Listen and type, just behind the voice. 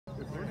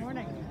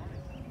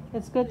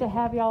It's good to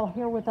have y'all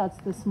here with us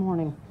this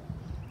morning.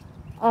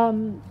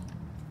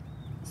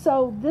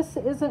 So this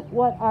isn't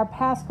what our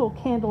Paschal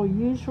candle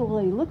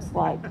usually looks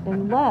like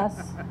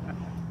unless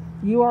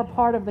you are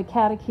part of the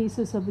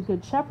Catechesis of the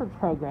Good Shepherd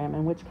program,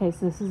 in which case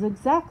this is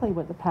exactly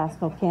what the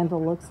Paschal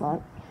candle looks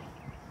like.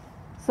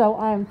 So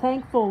I am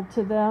thankful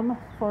to them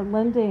for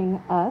lending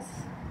us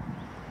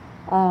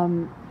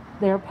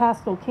their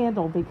Paschal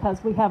candle,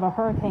 because we have a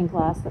hurricane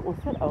glass that will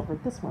fit over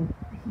this one.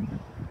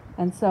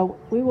 And so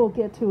we will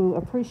get to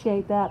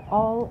appreciate that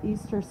all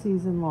Easter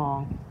season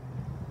long.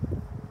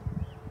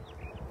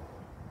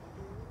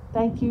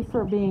 Thank you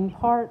for being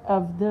part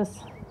of this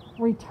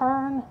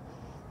return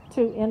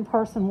to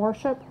in-person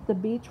worship. The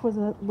beach was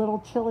a little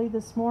chilly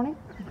this morning,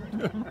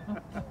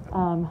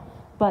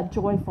 but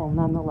joyful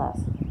nonetheless.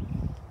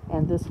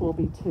 And this will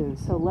be too.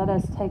 So let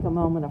us take a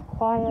moment of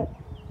quiet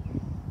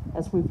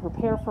as we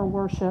prepare for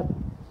worship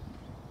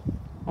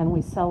and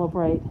we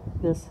celebrate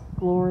this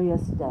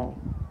glorious day.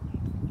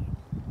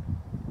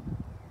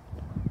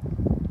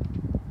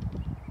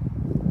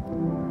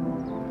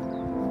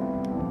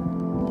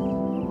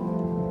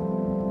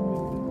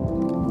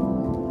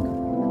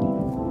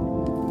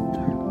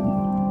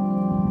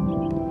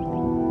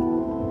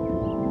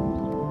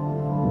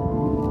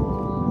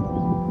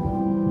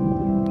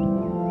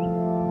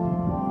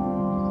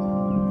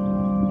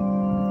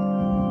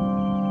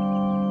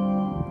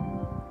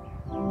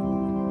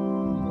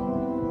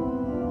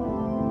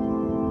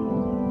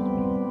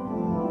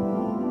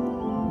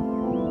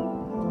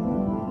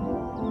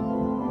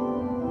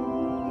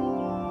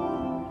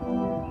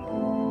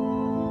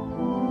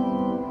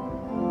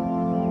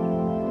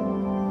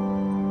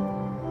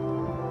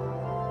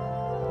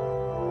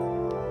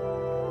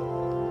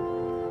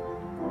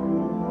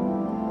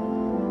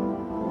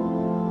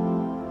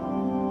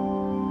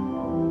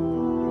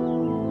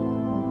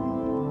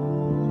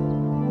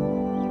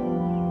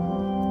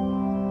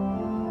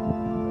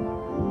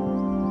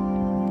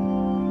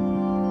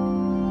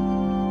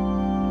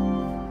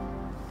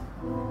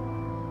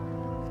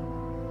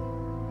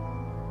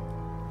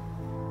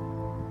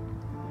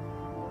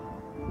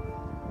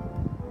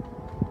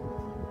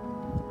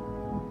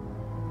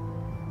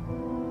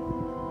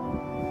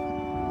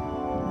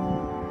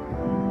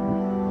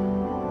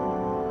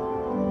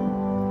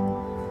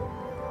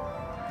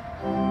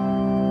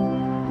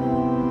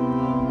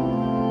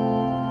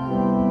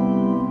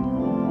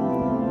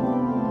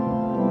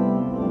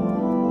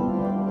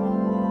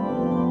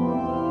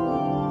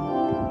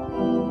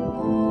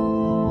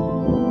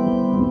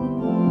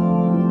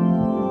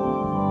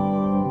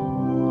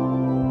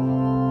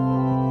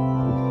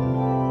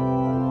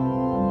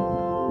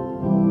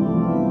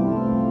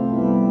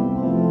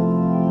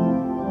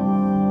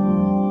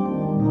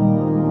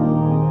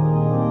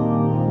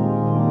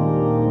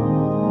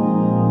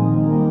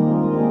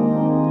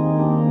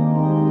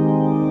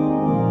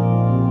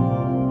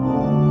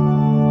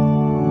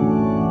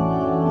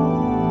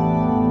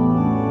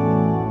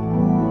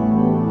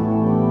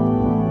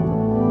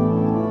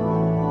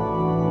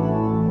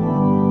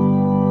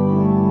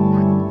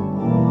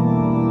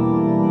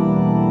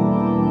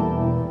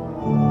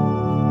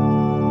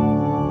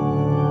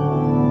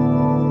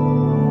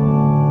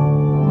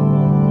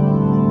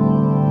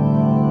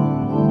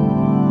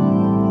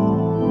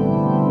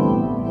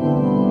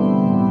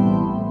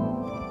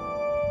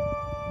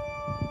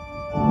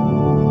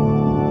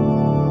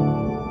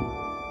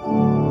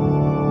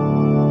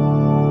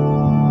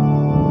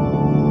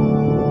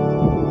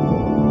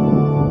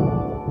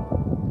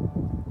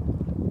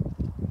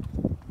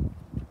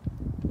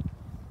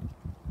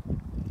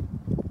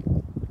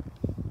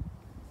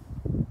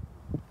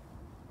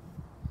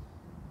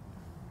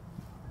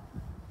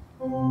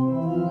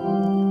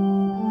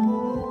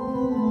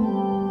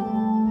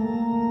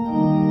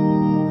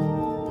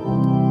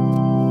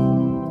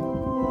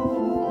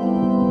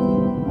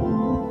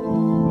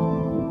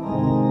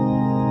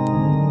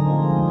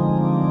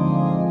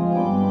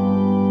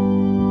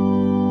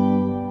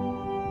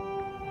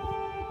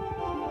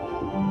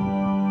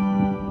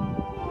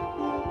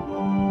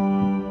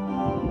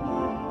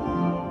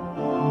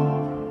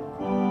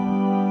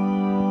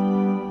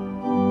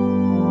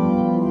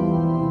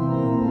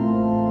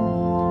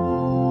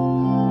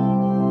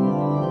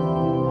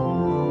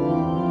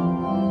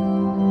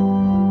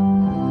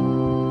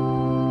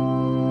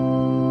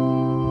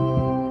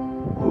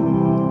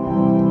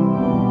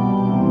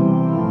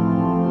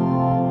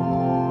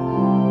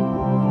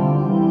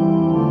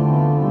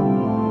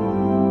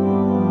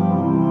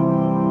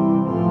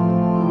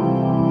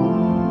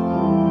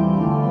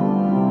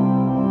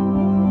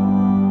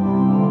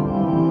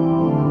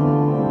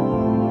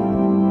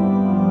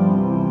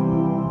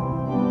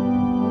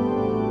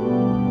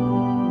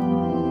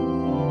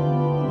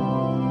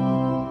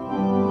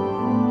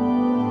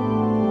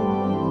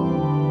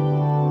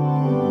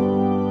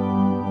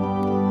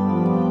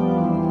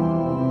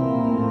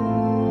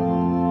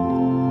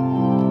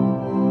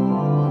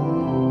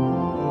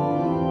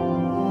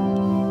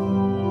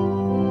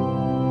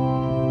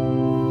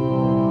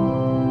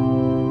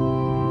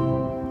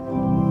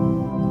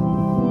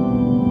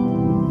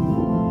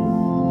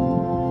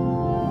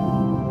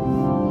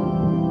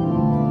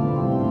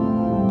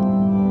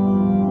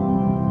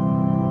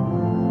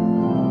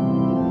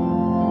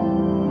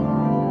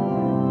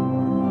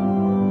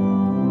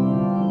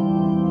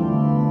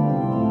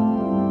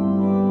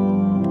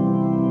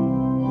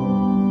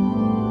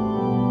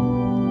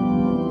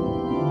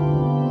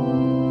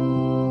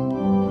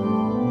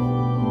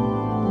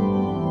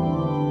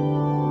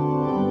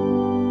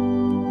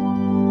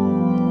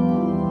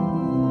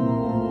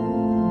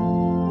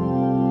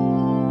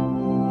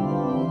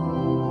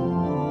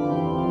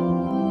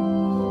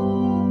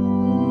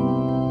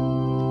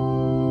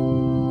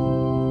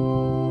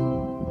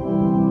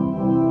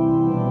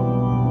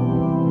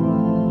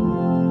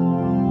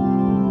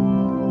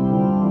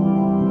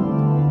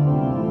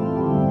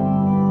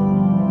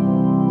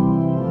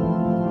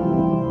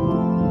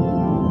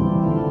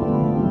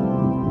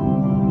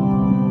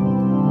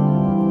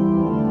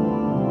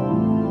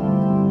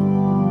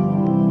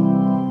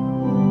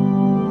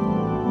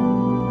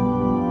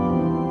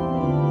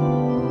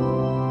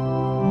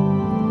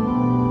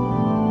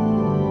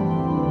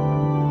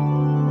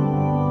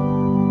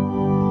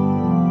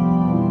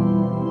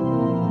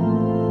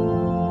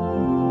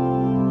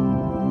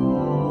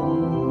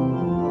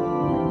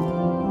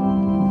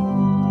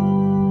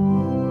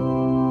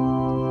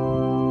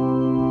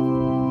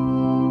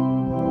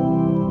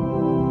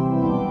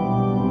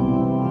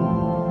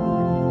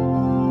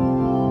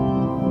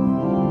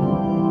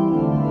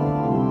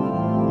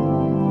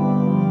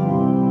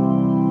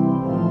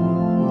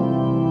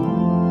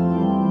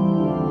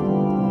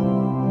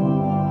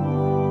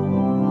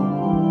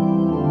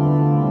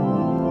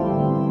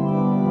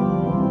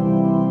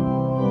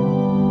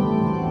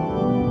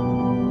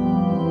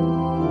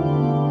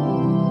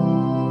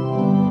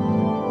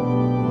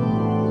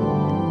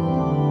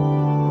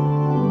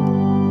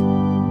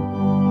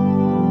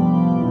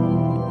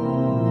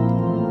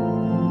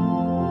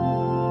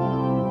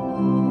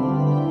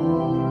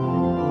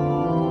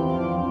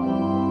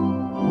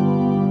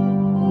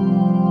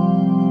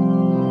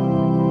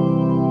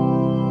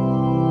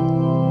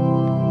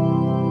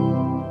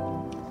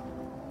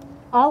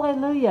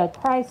 Hallelujah,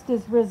 Christ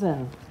is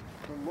risen.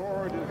 The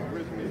Lord is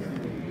risen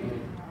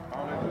indeed.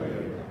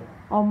 Hallelujah.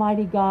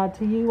 Almighty God,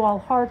 to you all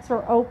hearts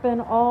are open,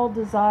 all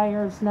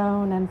desires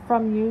known, and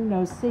from you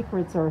no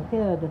secrets are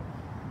hid.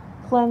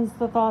 Cleanse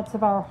the thoughts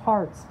of our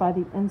hearts by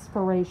the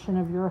inspiration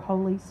of your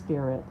Holy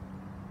Spirit,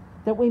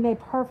 that we may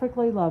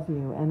perfectly love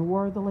you and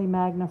worthily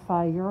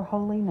magnify your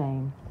holy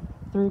name,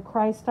 through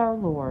Christ our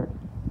Lord.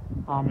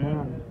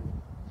 Amen.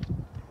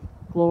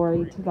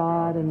 Glory to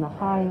God in the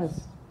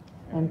highest,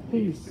 and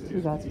peace to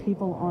God's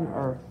people on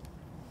earth.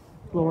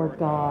 Lord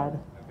God,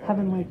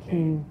 heavenly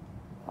King,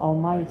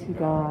 Almighty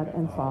God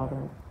and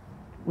Father,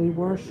 we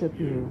worship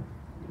you,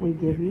 we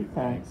give you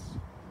thanks,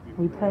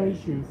 we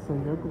praise you for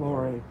your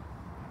glory.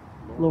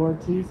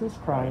 Lord Jesus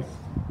Christ,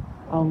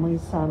 only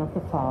Son of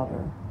the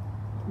Father,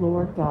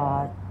 Lord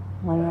God,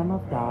 Lamb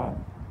of God,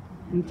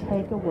 you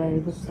take away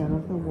the sin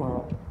of the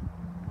world.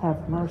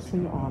 Have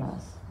mercy on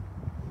us.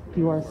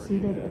 You are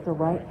seated at the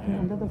right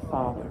hand of the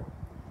Father.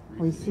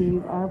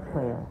 Receive our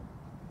prayer.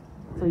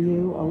 For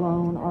you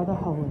alone are the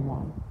Holy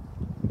One.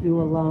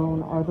 You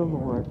alone are the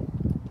Lord.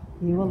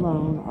 You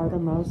alone are the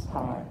Most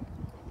High,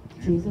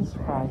 Jesus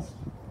Christ,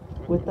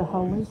 with the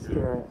Holy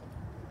Spirit,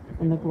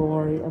 in the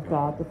glory of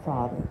God the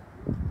Father.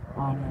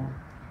 Amen.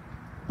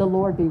 The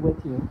Lord be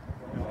with you.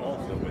 And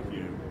also with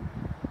you.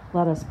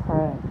 Let us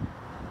pray.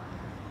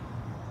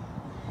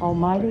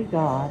 Almighty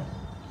God,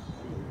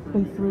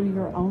 who through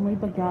your only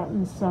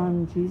begotten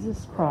Son,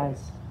 Jesus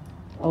Christ,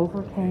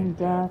 overcame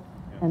death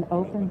and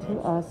opened to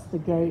us the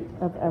gate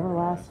of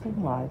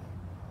everlasting life,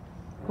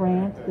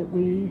 grant that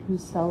we who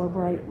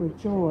celebrate with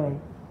joy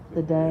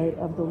the day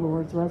of the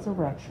Lord's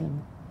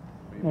resurrection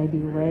may be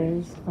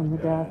raised from the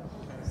death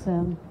of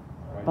sin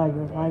by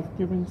your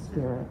life-giving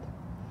Spirit.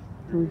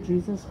 Through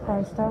Jesus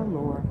Christ our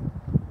Lord,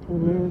 who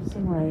lives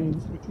and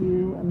reigns with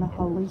you and the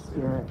Holy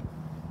Spirit,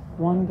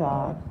 one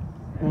God,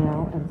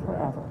 now and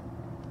forever.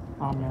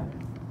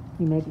 Amen.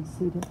 You may be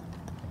seated.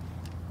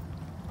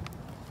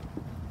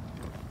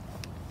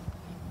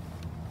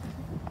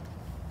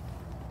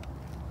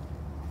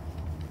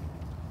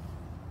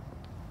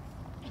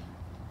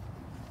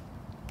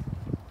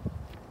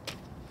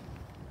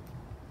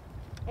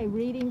 A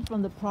reading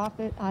from the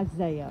prophet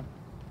Isaiah.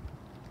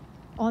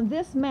 On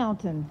this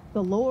mountain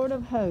the Lord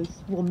of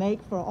hosts will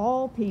make for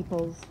all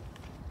peoples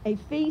a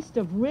feast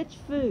of rich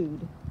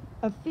food,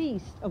 a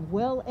feast of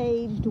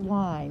well-aged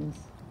wines,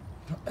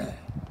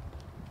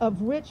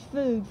 of rich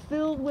food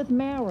filled with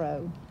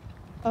marrow,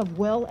 of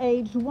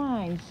well-aged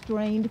wine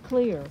strained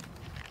clear.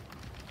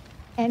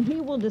 And he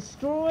will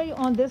destroy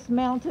on this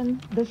mountain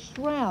the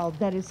shroud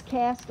that is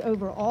cast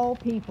over all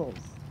peoples,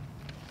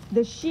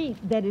 the sheet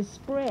that is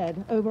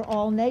spread over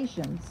all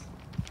nations.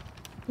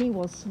 He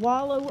will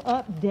swallow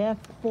up death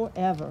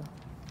forever.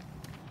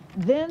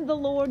 Then the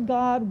Lord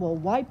God will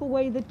wipe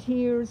away the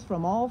tears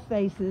from all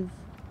faces,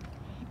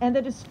 and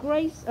the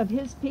disgrace of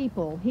his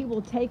people he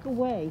will take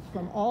away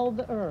from all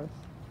the earth.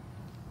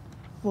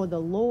 For the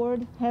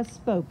Lord has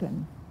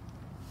spoken.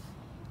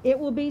 It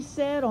will be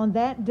said on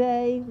that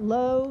day,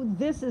 Lo,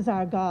 this is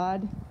our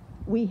God.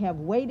 We have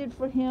waited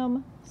for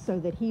him so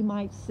that he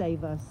might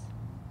save us.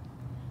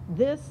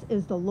 This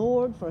is the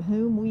Lord for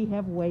whom we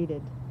have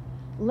waited.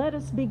 Let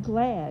us be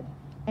glad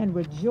and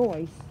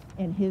rejoice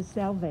in his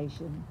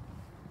salvation.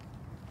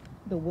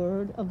 The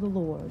word of the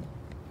Lord.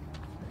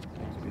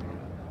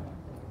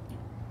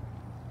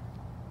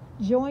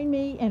 Join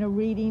me in a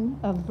reading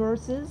of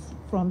verses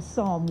from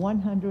Psalm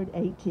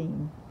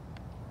 118.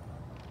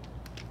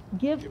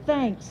 Give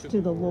thanks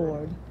to the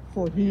Lord,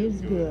 for he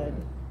is good.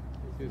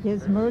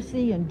 His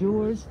mercy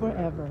endures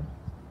forever.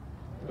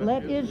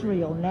 Let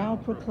Israel now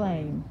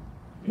proclaim,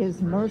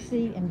 his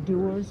mercy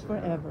endures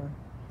forever.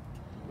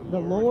 The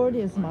Lord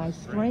is my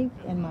strength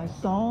and my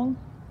song,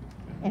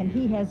 and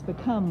he has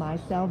become my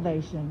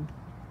salvation.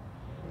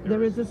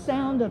 There is a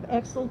sound of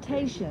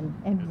exultation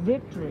and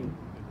victory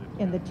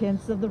in the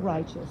tents of the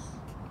righteous.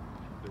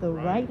 The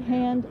right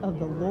hand of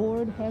the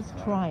Lord has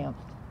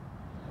triumphed.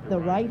 The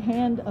right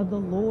hand of the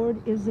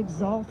Lord is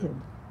exalted.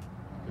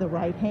 The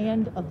right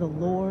hand of the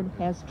Lord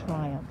has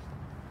triumphed.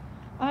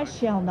 I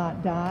shall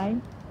not die,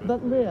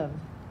 but live,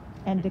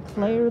 and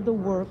declare the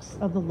works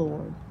of the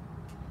Lord.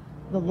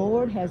 The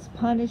Lord has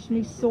punished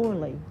me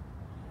sorely,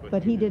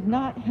 but he did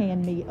not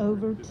hand me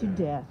over to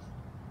death.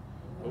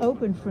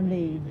 Open for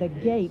me the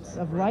gates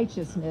of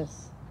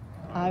righteousness.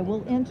 I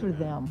will enter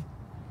them.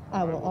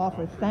 I will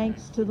offer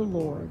thanks to the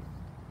Lord.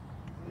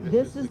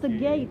 This is the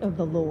gate of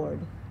the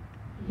Lord.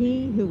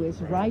 He who is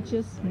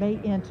righteous may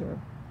enter.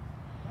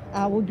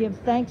 I will give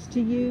thanks to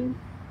you,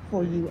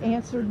 for you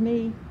answered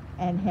me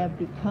and have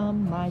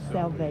become my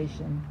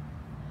salvation.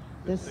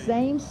 The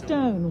same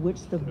stone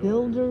which the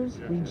builders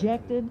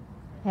rejected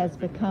has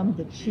become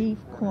the chief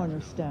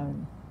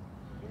cornerstone.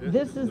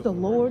 This is the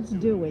Lord's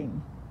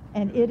doing,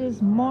 and it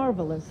is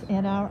marvelous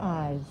in our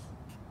eyes.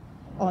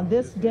 On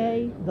this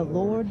day the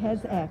Lord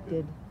has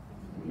acted.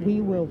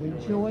 We will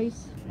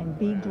rejoice and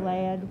be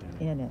glad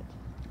in it.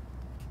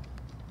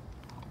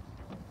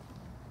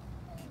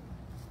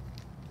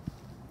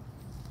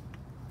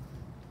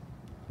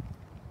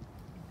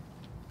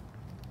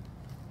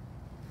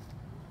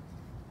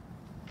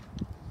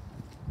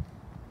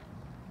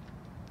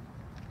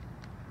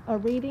 A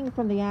reading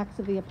from the Acts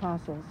of the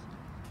Apostles.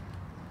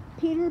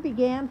 Peter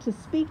began to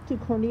speak to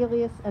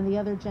Cornelius and the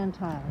other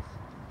Gentiles.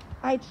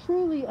 I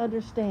truly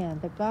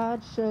understand that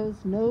God shows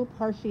no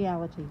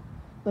partiality,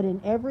 but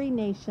in every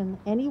nation,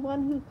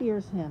 anyone who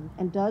fears him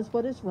and does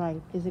what is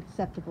right is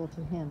acceptable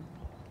to him.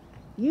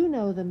 You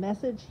know the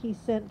message he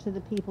sent to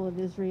the people of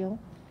Israel,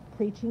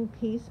 preaching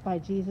peace by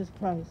Jesus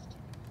Christ.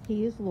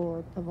 He is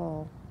Lord of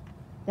all.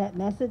 That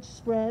message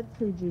spread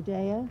through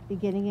Judea,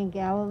 beginning in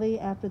Galilee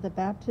after the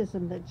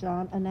baptism that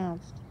John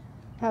announced,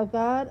 how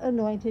God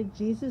anointed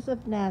Jesus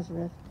of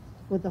Nazareth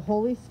with the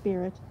Holy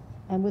Spirit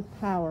and with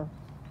power,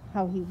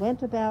 how he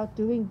went about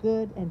doing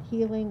good and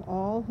healing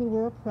all who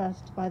were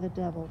oppressed by the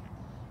devil,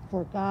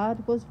 for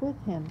God was with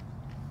him.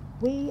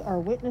 We are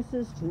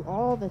witnesses to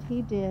all that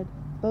he did,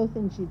 both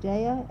in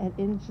Judea and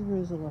in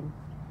Jerusalem.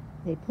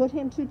 They put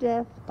him to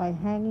death by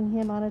hanging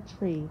him on a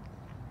tree,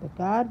 but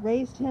God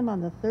raised him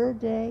on the third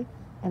day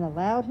and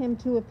allowed him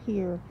to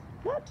appear,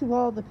 not to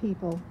all the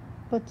people,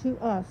 but to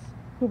us,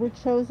 who were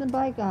chosen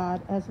by God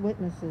as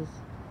witnesses,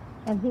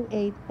 and who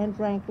ate and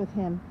drank with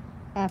him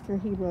after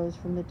he rose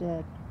from the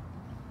dead.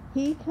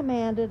 He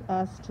commanded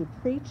us to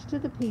preach to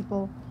the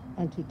people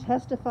and to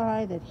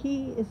testify that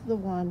he is the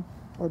one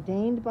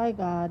ordained by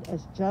God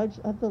as judge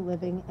of the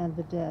living and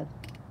the dead.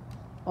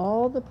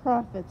 All the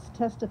prophets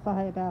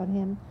testify about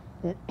him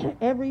that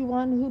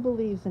everyone who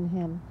believes in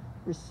him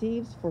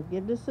receives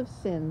forgiveness of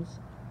sins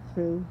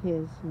through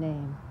his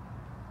name.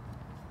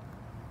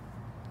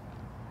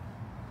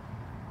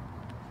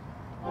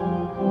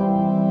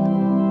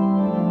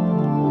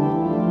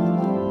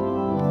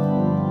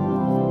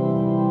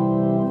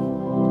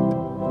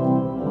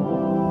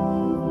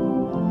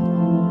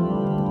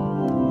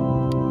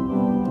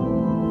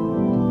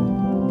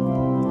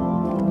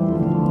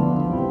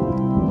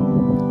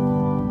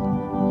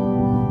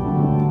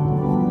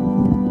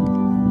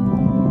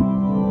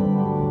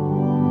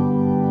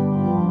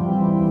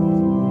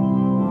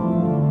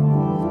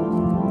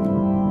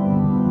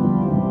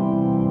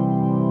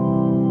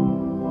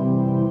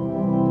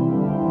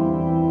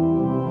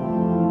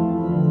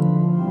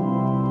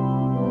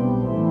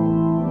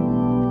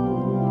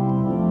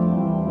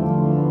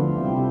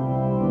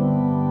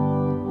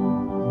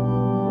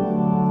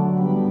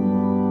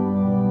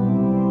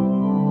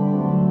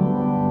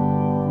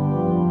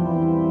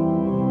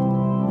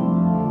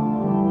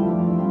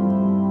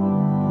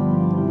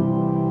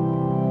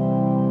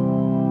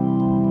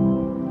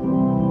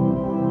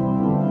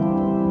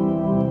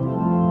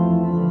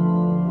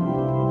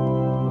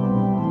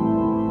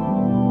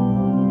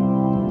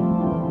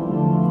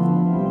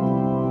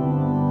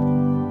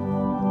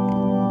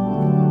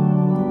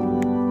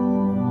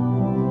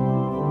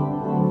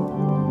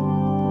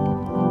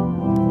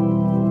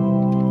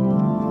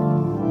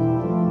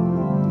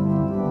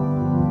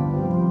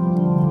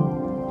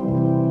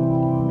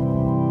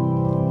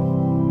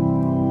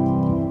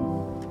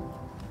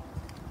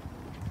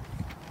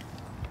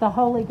 The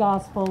Holy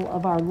Gospel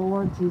of our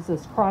Lord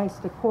Jesus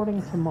Christ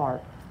according to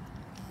Mark.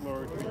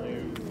 Glory to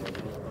you,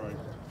 Jesus Christ.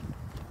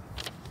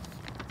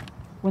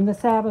 When the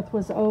Sabbath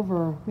was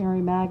over, Mary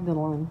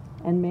Magdalene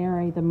and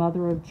Mary, the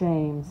mother of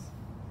James,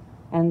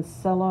 and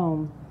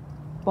Salome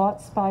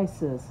bought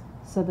spices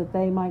so that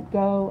they might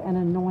go and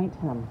anoint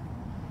him.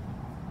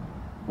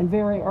 And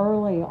very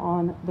early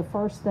on the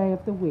first day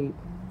of the week,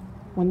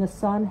 when the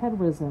sun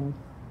had risen,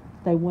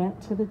 they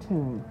went to the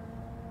tomb.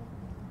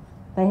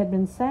 They had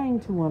been saying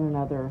to one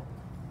another,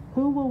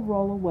 "Who will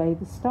roll away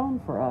the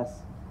stone for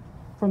us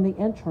from the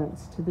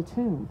entrance to the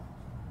tomb?"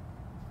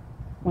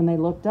 When they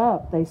looked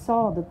up, they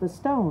saw that the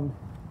stone,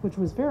 which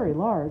was very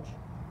large,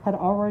 had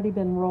already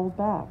been rolled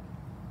back.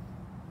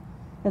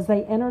 As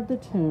they entered the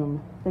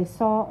tomb, they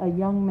saw a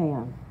young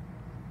man,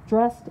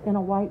 dressed in a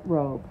white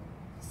robe,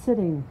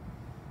 sitting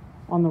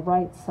on the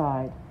right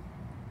side,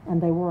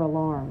 and they were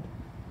alarmed.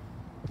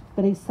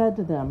 But he said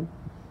to them,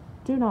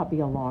 "Do not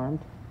be alarmed.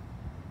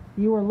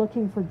 You are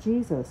looking for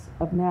Jesus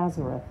of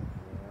Nazareth,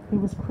 who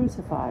was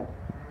crucified.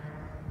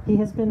 He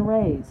has been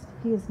raised.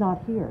 He is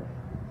not here.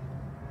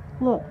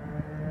 Look,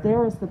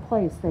 there is the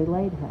place they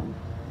laid him.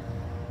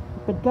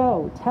 But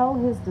go, tell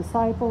his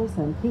disciples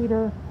and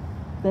Peter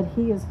that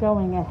he is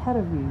going ahead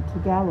of you to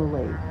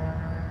Galilee.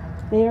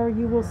 There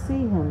you will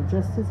see him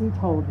just as he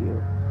told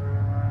you."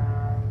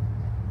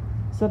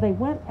 So they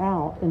went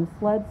out and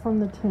fled from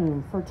the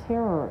tomb, for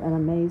terror and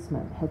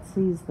amazement had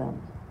seized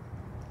them.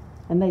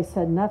 And they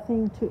said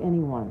nothing to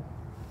anyone,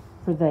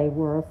 for they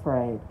were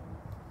afraid.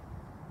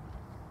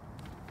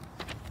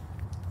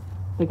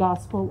 The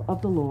Gospel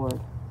of the Lord.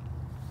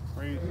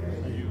 Praise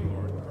to you,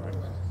 Lord Christ.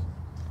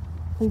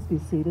 Please be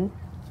seated.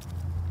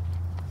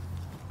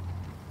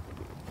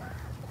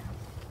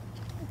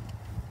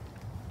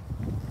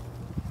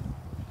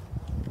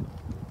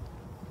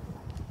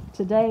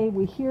 Today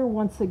we hear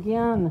once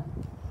again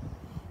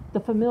the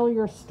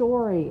familiar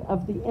story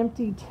of the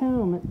empty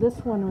tomb.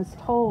 This one was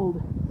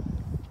told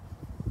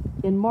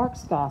in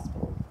Mark's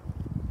Gospel.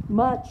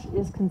 Much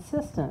is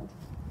consistent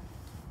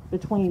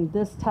between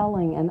this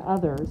telling and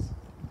others.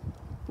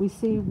 We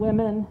see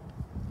women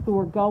who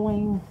are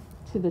going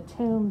to the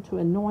tomb to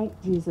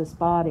anoint Jesus'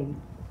 body.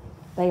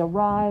 They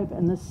arrive,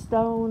 and the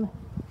stone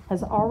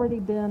has already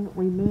been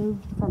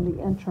removed from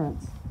the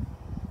entrance.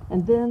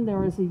 And then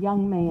there is a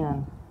young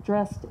man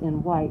dressed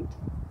in white,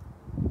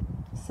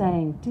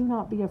 saying, "Do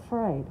not be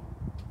afraid,"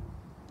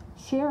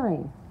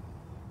 sharing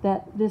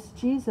that this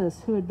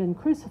Jesus who had been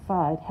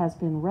crucified has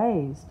been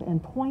raised,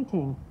 and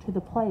pointing to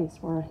the place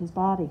where his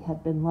body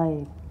had been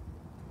laid.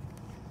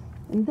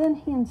 And then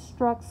he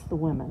instructs the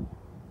women,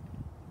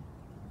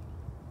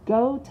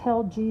 "Go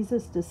tell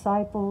Jesus'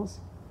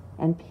 disciples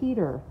and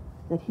Peter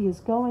that he is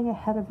going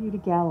ahead of you to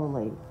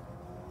Galilee.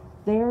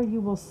 There you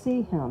will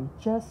see him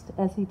just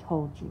as he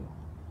told you."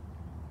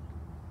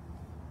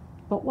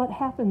 But what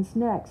happens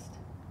next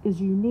is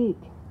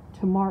unique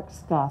to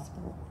Mark's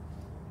gospel.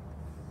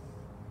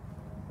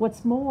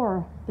 What's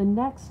more, the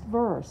next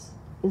verse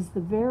is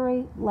the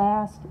very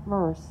last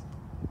verse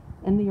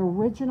in the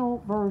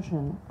original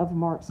version of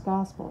Mark's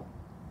gospel.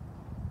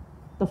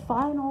 The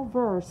final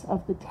verse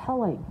of the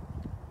telling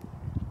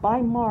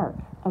by Mark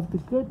of the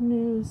good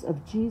news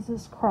of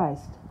Jesus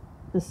Christ,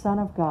 the Son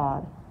of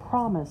God,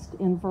 promised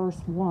in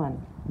verse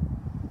 1,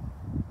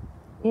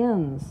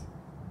 ends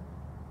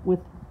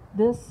with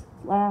this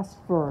last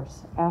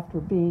verse. After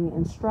being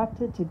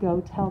instructed to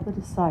go tell the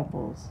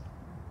disciples,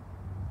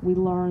 we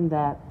learn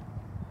that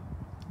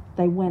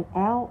they went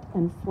out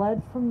and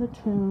fled from the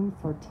tomb,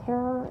 for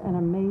terror and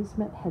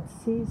amazement had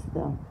seized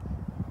them,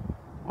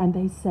 and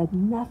they said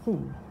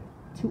nothing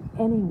to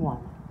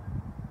anyone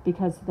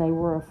because they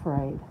were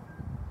afraid.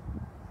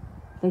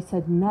 They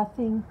said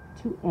nothing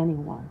to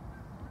anyone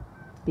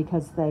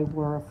because they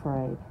were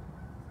afraid.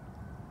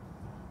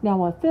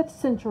 Now, a 5th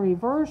century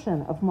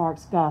version of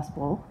Mark's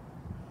gospel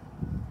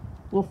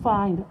will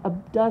find a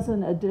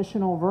dozen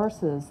additional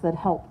verses that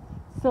help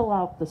fill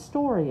out the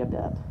story a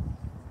bit.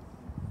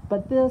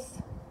 But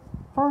this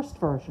first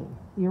version,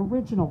 the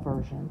original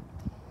version,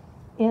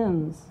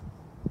 ends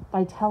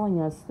by telling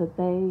us that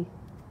they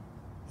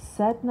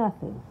said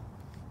nothing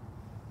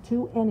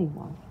to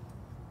anyone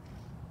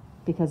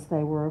because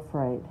they were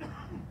afraid.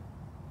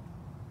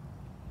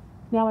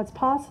 Now, it's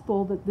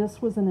possible that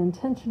this was an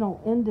intentional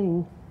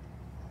ending,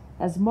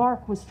 as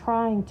Mark was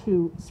trying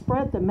to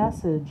spread the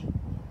message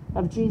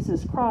of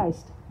Jesus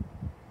Christ,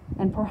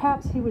 and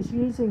perhaps he was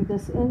using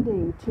this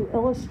ending to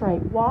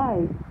illustrate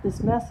why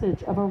this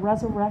message of a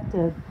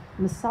resurrected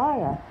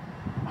Messiah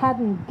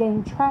hadn't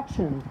gained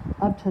traction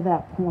up to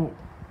that point.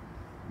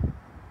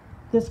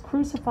 This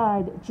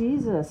crucified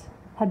Jesus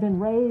had been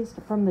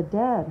raised from the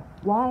dead.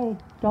 Why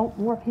don't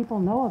more people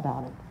know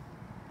about it?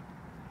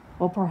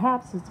 Well,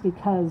 perhaps it's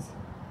because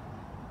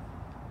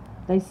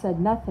they said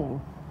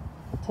nothing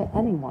to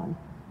anyone,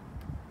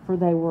 for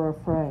they were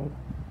afraid.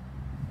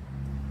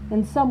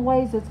 In some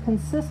ways, it's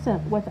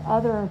consistent with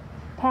other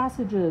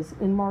passages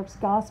in Mark's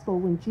gospel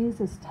when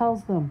Jesus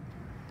tells them,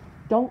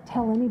 "Don't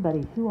tell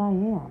anybody who I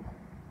am."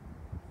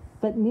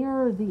 But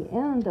nearer the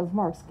end of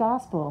Mark's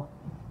gospel,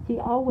 he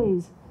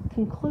always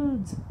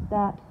concludes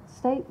that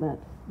statement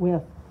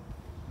with,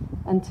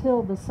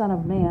 "Until the Son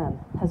of Man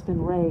has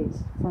been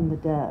raised from the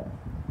dead."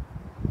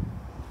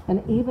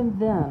 And even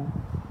then,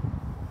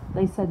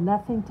 they said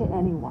nothing to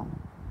anyone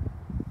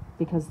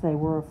because they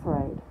were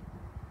afraid.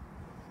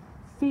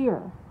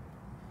 Fear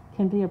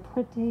can be a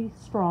pretty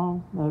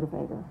strong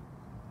motivator.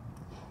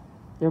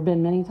 There have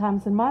been many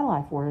times in my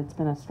life where it's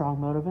been a strong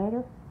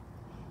motivator.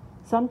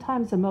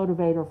 Sometimes a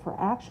motivator for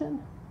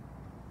action,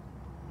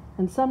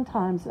 and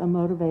sometimes a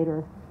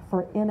motivator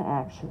for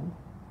inaction.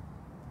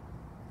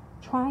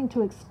 Trying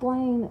to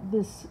explain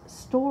this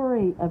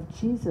story of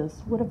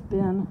Jesus would have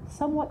been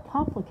somewhat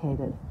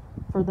complicated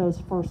for those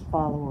first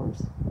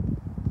followers.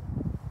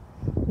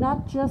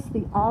 Not just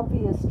the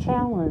obvious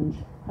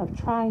challenge of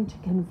trying to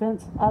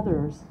convince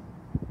others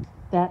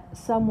that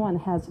someone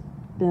has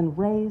been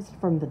raised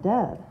from the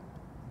dead,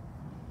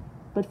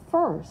 but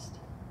first,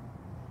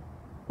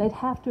 they'd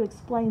have to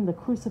explain the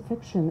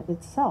crucifixion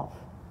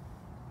itself.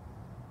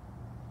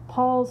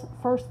 Paul's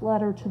first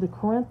letter to the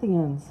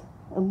Corinthians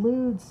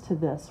alludes to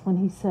this when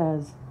he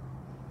says,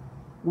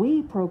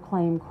 "We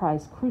proclaim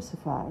Christ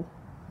crucified,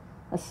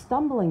 a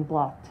stumbling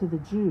block to the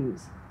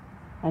Jews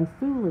and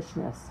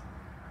foolishness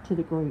to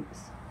the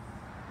Greeks."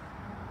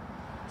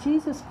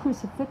 Jesus'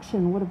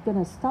 crucifixion would have been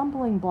a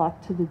stumbling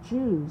block to the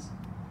Jews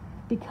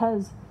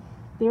because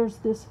there's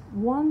this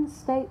one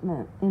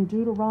statement in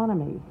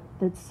Deuteronomy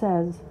that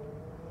says,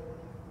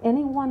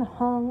 "Anyone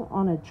hung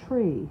on a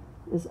tree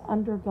is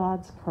under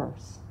God's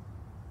curse."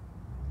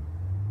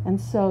 And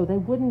so they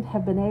wouldn't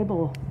have been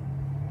able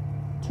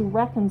to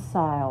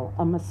reconcile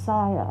a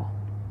Messiah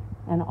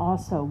and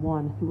also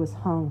one who was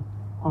hung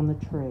on the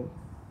tree.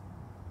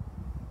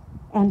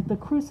 And the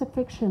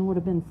crucifixion would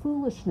have been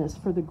foolishness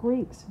for the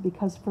Greeks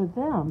because for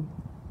them,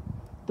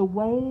 the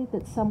way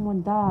that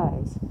someone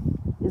dies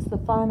is the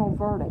final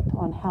verdict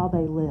on how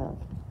they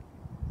lived.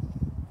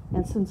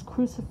 And since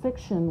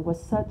crucifixion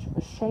was such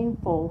a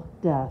shameful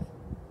death,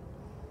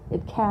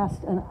 it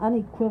cast an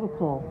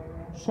unequivocal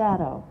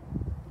shadow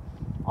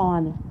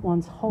on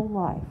one's whole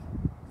life,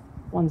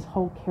 one's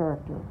whole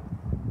character.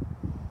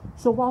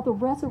 So while the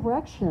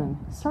resurrection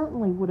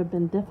certainly would have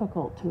been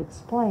difficult to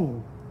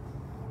explain,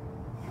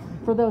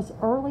 for those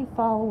early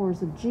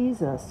followers of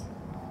Jesus,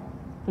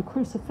 the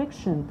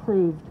crucifixion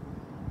proved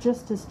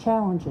just as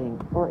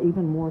challenging, or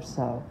even more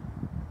so.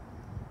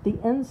 The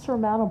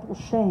insurmountable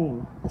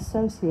shame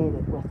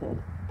associated with it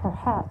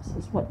perhaps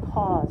is what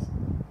caused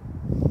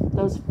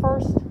those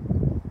first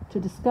to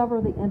discover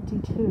the empty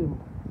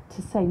tomb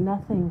to say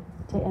nothing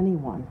to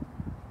anyone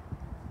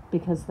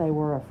because they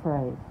were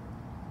afraid.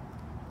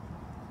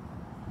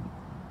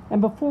 And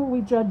before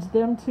we judge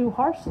them too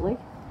harshly,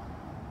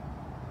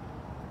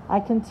 I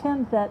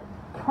contend that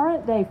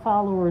current day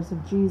followers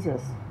of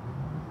Jesus,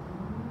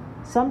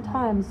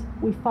 sometimes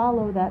we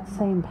follow that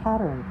same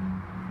pattern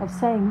of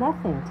saying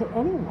nothing to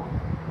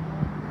anyone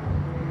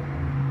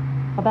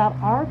about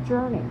our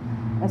journey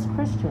as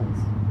Christians.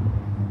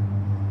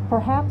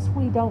 Perhaps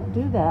we don't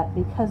do that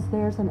because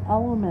there's an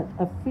element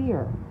of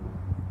fear,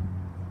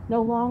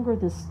 no longer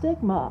the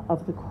stigma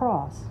of the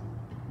cross,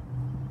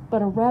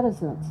 but a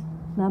reticence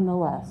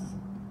nonetheless.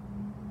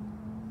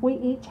 We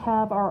each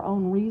have our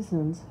own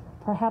reasons.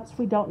 Perhaps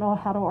we don't know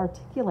how to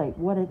articulate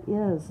what it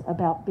is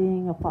about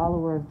being a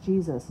follower of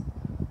Jesus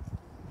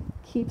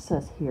keeps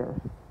us here.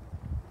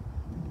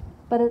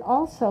 But it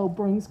also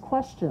brings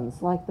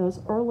questions like those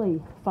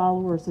early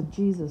followers of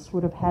Jesus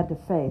would have had to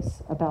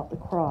face about the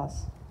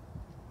cross.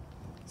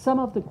 Some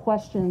of the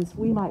questions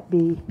we might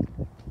be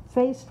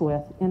faced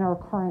with in our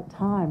current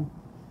time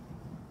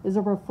is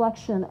a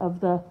reflection of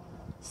the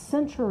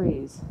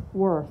centuries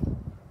worth,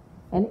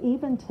 and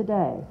even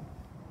today,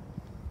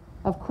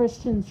 of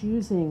Christians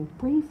using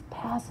brief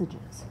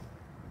passages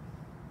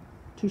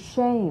to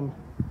shame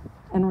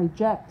and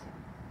reject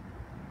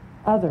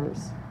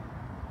others,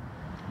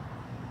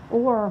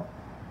 or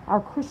our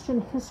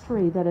Christian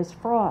history that is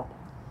fraught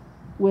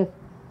with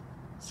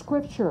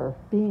Scripture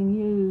being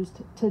used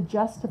to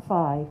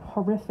justify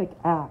horrific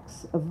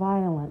acts of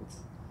violence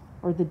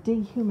or the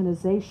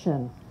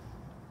dehumanization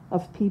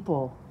of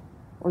people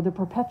or the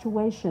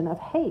perpetuation of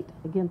hate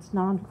against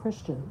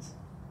non-Christians.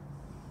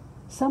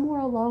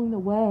 Somewhere along the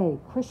way,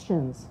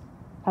 Christians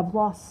have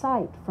lost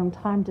sight from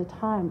time to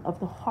time of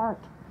the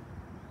heart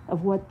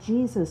of what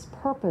Jesus'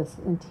 purpose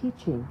in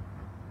teaching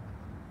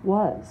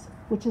was,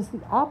 which is the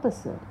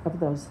opposite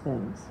of those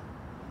things.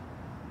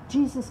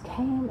 Jesus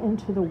came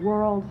into the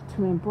world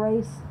to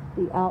embrace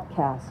the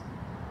outcast.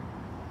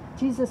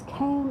 Jesus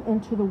came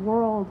into the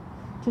world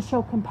to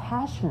show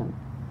compassion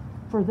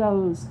for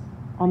those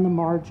on the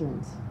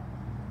margins.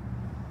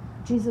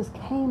 Jesus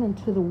came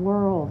into the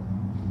world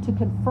to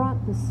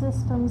confront the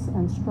systems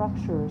and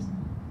structures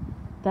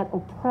that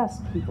oppress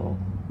people.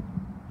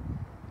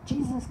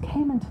 Jesus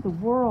came into the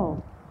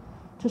world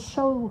to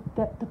show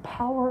that the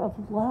power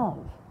of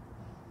love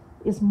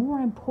is more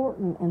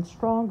important and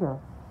stronger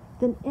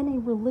than any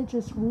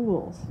religious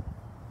rules.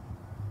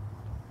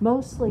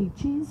 Mostly,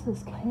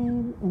 Jesus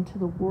came into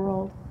the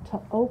world to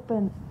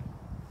open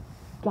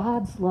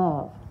God's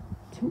love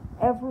to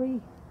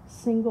every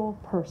single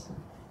person.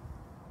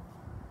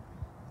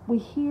 We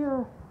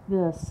hear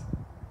this.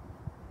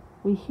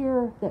 We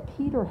hear that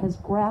Peter has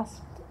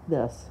grasped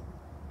this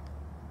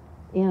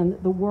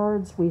in the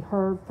words we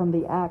heard from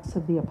the Acts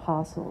of the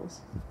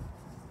Apostles.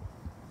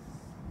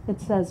 It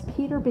says,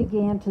 Peter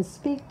began to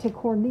speak to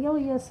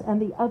Cornelius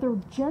and the other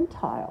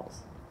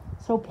Gentiles.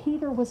 So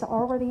Peter was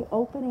already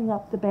opening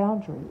up the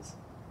boundaries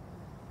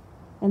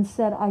and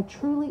said, I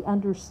truly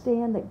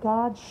understand that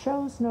God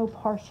shows no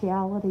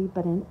partiality,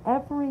 but in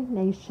every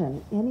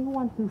nation,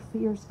 anyone who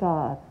fears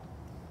God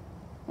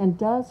and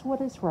does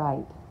what is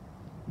right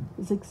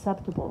is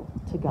acceptable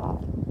to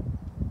God.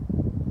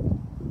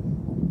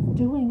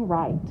 Doing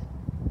right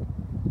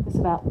is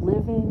about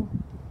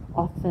living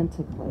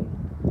authentically,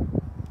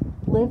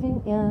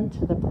 living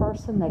into the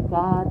person that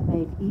God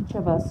made each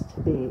of us to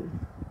be.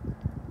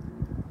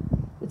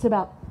 It's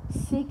about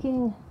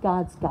seeking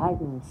God's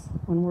guidance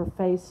when we're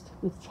faced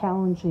with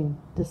challenging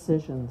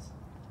decisions.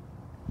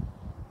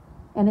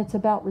 And it's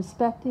about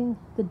respecting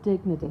the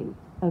dignity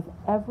of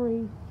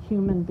every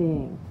human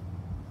being.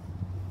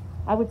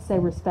 I would say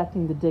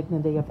respecting the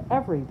dignity of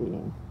every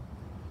being.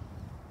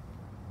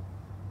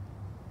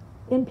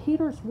 In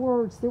Peter's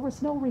words, there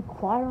was no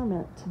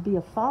requirement to be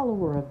a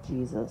follower of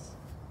Jesus,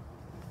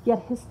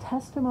 yet his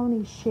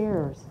testimony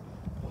shares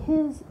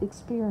his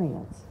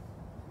experience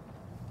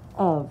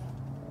of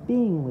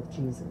being with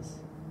Jesus.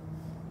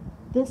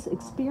 This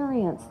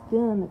experience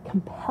then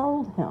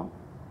compelled him,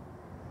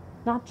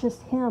 not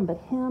just him,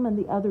 but him and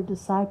the other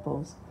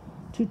disciples,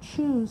 to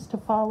choose to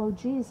follow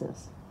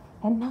Jesus.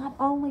 And not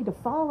only to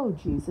follow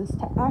Jesus,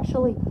 to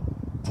actually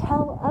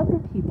tell other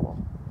people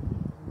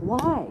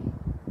why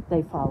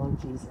they follow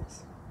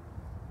Jesus.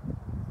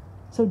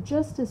 So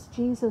just as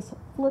Jesus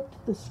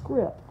flipped the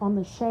script on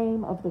the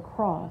shame of the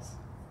cross,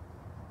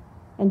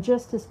 and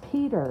just as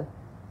Peter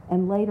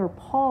and later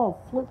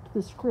Paul flipped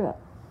the script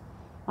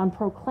on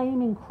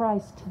proclaiming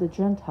Christ to the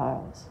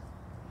Gentiles,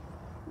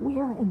 we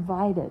are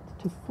invited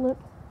to flip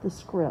the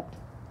script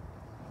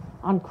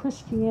on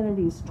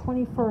Christianity's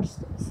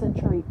 21st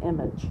century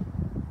image,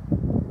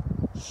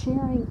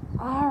 sharing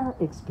our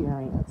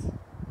experience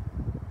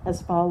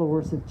as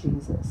followers of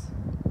Jesus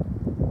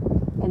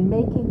and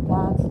making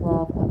God's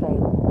love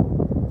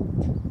available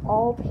to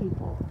all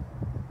people,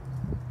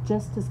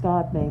 just as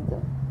God made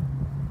them.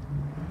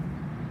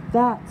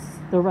 That's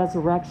the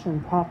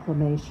resurrection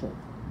proclamation.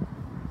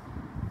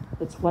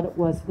 It's what it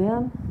was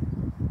then,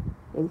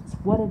 it's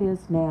what it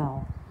is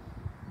now,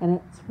 and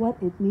it's what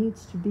it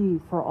needs to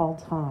be for all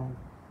time.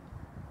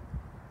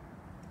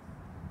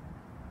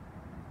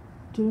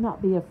 Do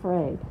not be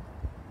afraid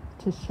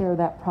to share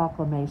that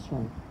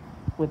proclamation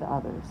with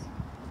others.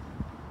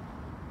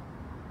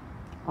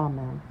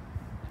 Amen.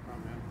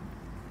 Amen.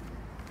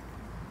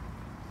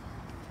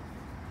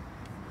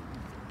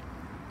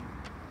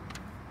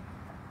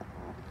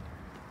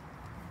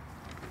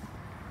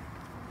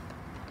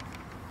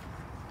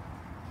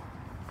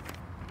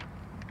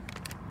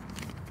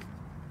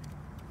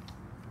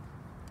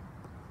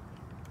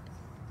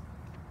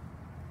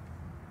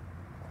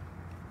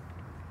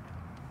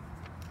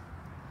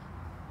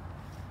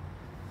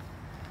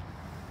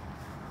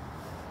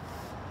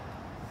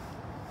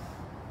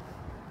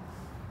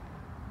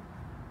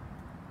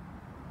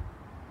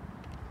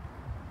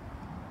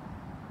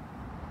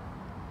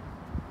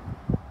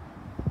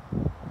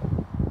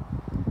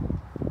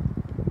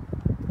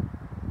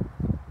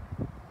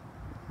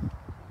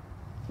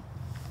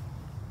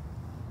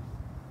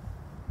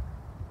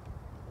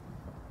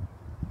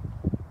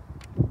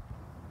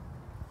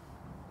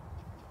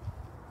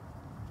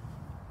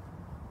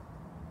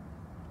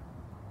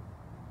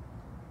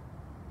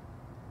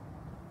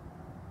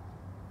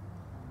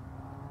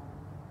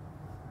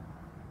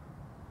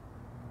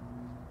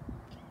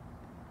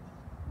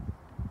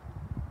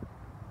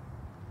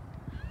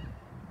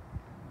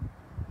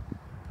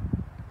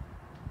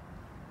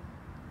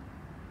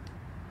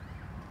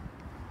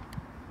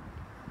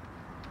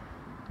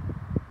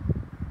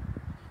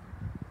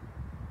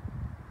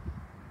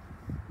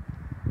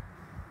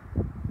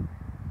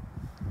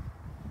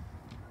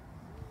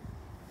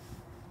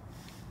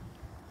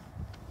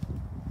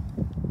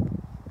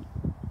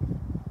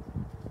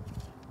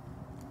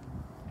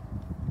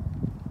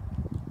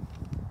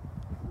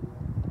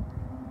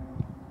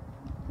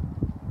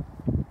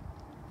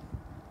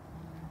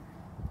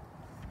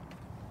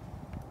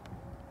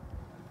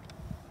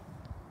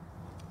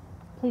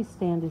 Please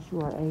stand as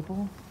you are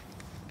able.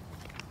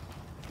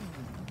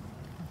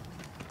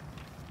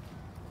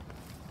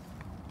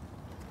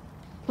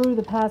 Through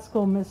the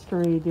Paschal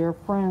mystery, dear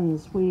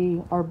friends,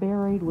 we are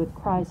buried with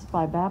Christ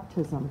by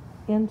baptism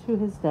into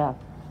his death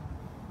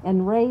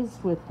and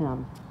raised with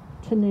him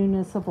to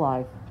newness of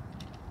life.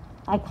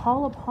 I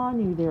call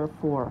upon you,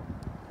 therefore,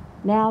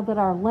 now that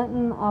our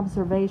Lenten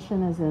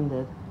observation is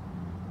ended,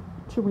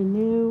 to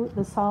renew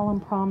the solemn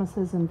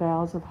promises and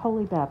vows of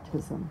holy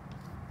baptism,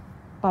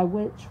 by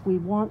which we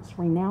once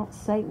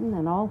renounced Satan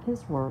and all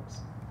his works,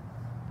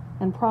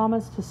 and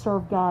promised to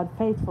serve God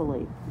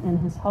faithfully in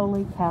his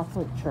holy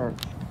Catholic Church.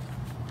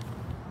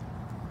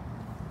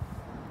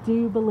 Do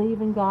you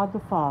believe in God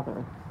the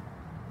Father?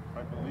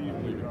 I believe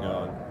in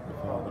God,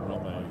 the Father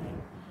Almighty,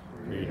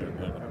 creator of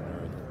heaven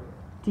and earth.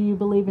 Do you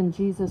believe in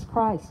Jesus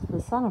Christ,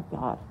 the Son of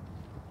God?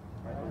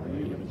 I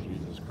believe in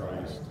Jesus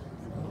Christ,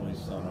 the only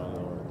Son, our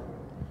Lord,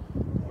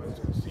 who was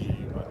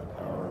conceived by the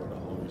power of the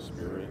Holy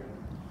Spirit,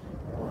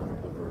 born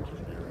of the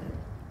Virgin Mary,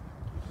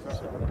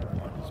 suffered under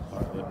Pontius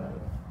Pilate,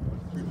 was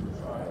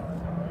crucified,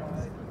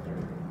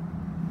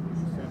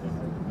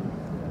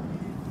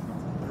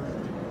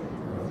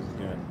 rose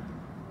again,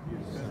 he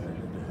ascended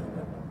into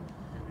heaven,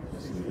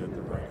 is seated at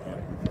the right hand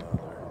of the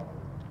Father.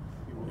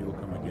 He will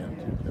come again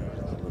to judge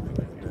the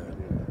living and the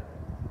dead.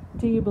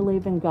 Do you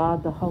believe in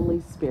God the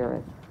Holy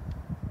Spirit?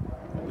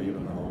 I believe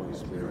in the Holy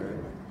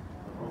Spirit,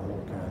 the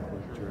whole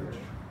Catholic Church,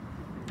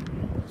 the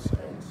communion of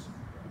saints,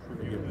 the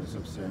forgiveness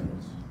of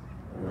sins,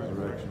 the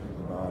resurrection of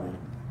the body,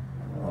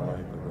 and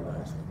life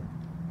everlasting.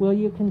 Will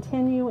you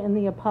continue in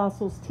the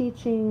apostles'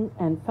 teaching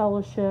and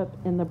fellowship,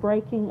 in the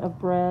breaking of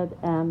bread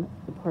and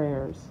the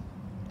prayers?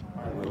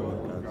 I will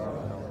with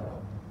God's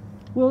help.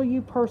 Will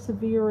you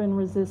persevere in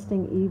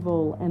resisting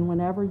evil, and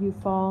whenever you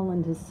fall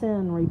into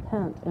sin,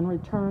 repent and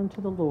return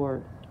to the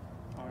Lord?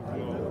 I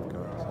will with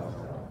God's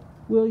help.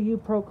 Will you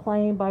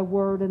proclaim by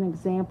word and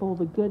example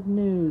the good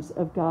news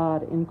of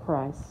God in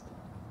Christ?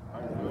 I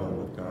will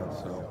with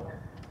God's help.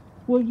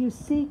 Will you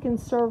seek and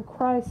serve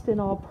Christ in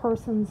all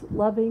persons,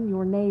 loving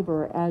your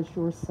neighbor as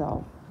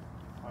yourself?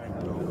 I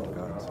will with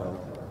God's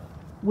help.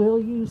 Will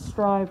you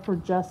strive for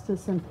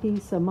justice and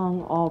peace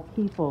among all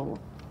people,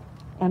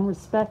 and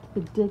respect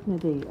the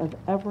dignity of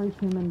every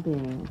human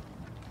being?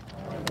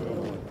 I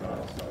will with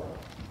God's help.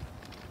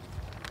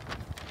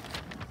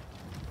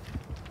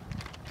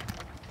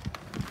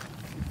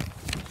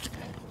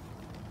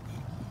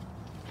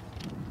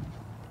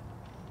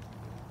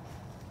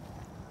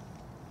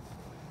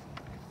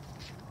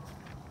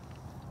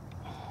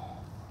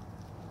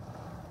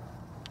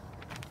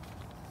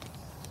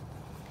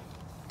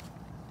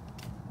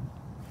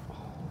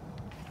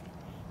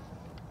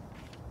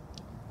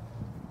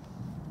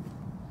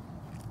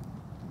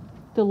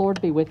 The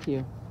Lord be with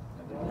you.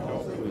 And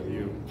also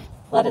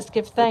Let us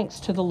give thanks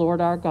to the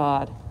Lord our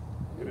God.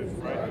 It is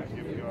right to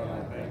give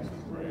God thanks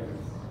and praise.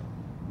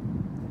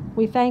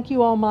 We thank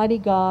you, Almighty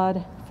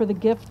God, for the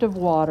gift of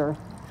water.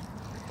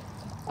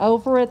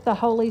 Over it, the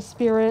Holy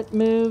Spirit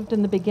moved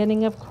in the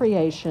beginning of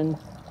creation.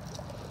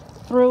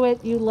 Through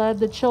it, you led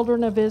the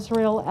children of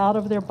Israel out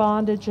of their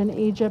bondage in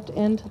Egypt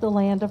into the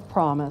land of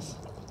promise.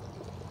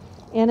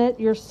 In it,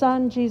 your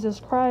Son, Jesus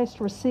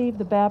Christ, received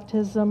the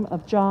baptism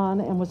of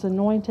John and was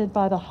anointed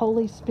by the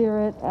Holy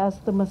Spirit as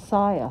the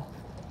Messiah,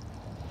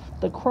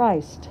 the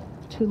Christ,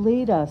 to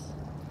lead us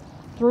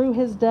through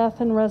his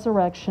death and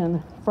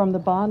resurrection from the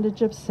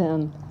bondage of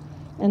sin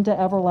into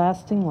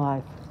everlasting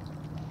life.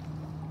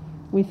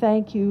 We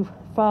thank you,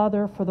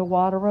 Father, for the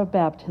water of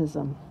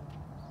baptism.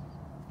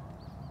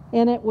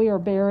 In it, we are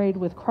buried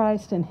with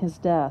Christ in his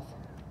death.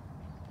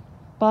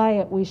 By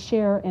it, we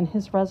share in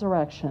his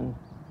resurrection.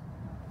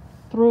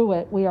 Through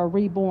it, we are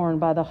reborn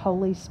by the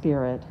Holy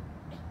Spirit.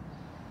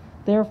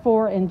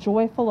 Therefore, in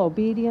joyful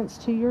obedience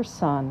to your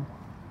Son,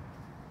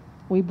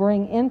 we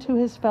bring into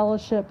his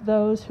fellowship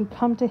those who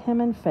come to him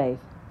in faith,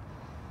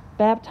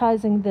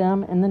 baptizing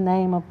them in the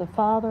name of the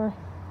Father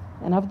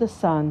and of the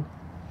Son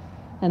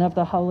and of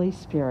the Holy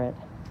Spirit.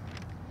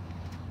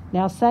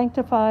 Now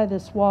sanctify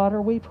this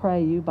water, we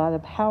pray you, by the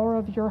power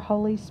of your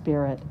Holy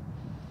Spirit,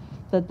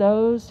 that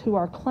those who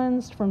are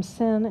cleansed from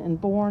sin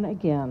and born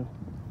again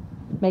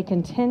may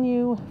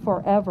continue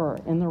forever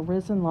in the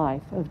risen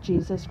life of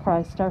Jesus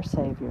Christ our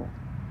Savior.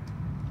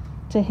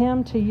 To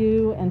him, to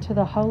you, and to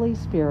the Holy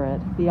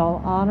Spirit be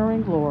all honor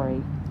and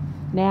glory,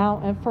 now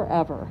and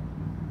forever.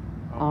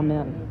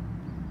 Amen.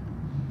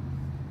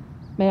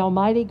 May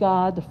Almighty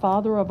God, the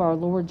Father of our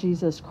Lord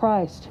Jesus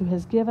Christ, who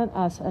has given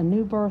us a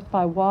new birth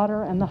by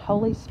water and the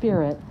Holy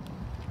Spirit,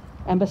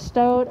 and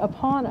bestowed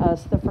upon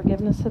us the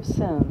forgiveness of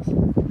sins,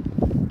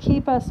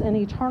 keep us in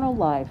eternal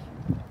life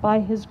by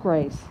his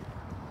grace,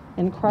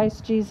 in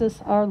Christ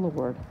Jesus our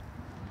Lord.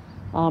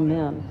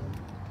 Amen.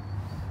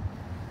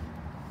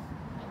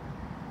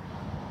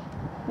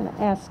 I'm going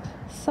to ask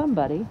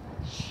somebody,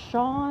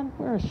 Sean,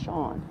 where is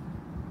Sean?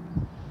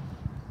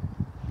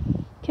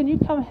 Can you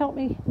come help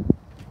me?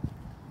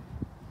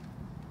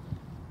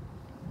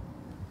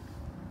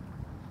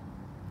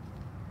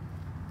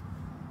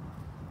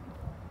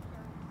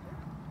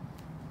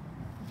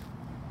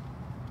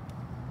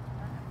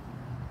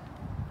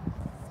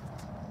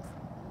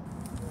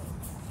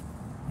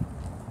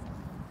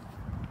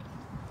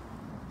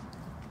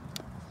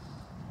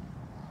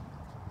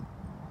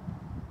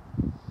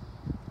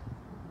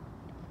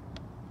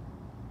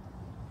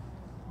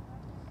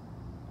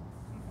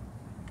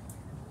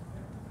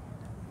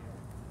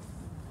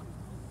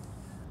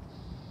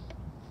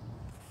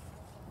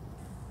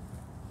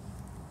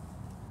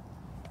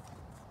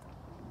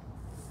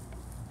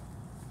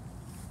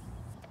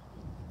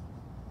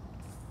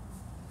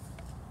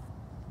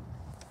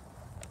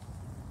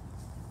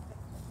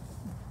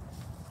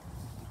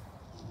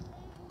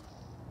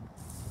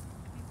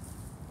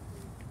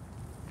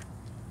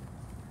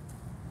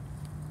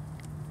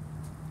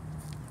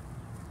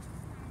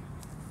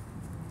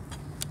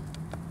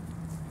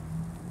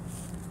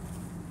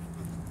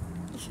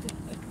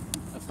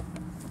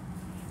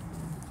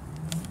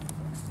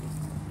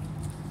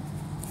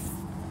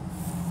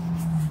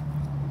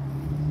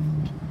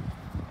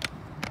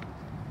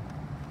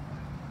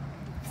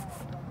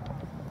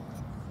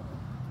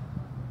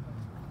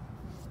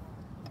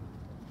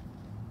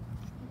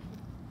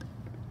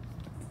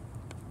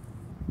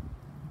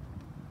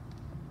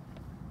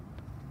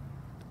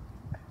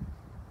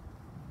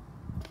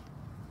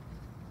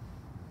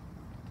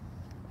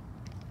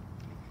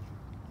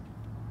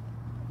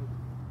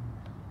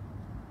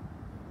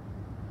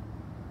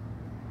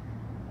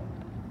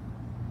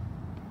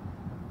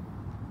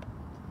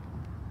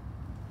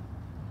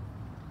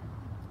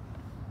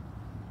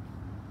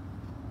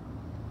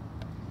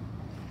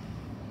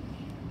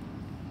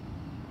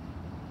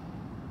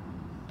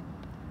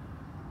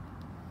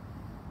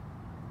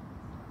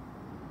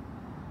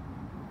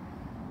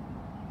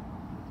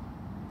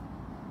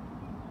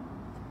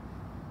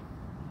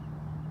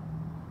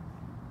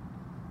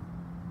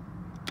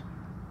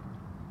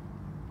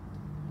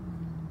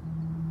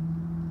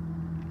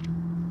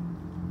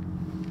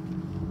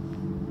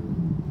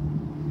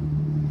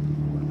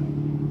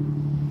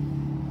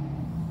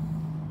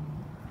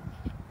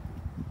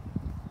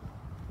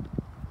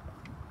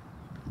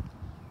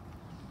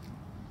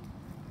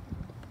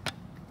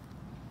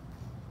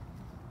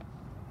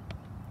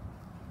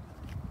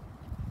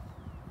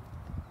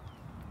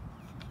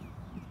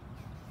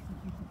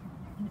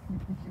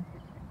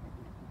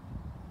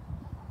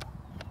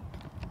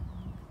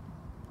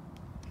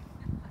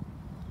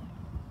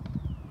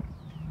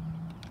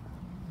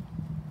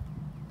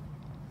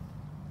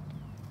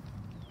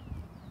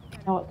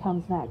 Now what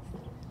comes next?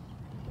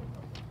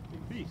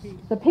 Peace.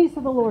 The peace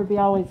of the Lord be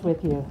always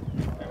with you.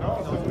 And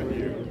also with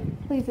you.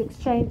 Please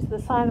exchange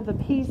the sign of the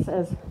peace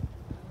as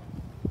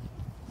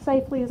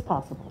safely as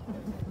possible.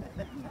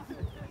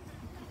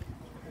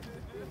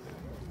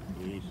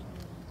 Peace.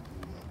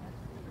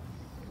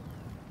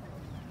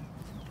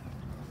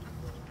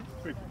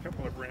 Take a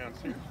couple of brands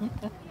here.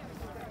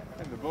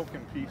 And the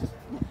Vulcan piece.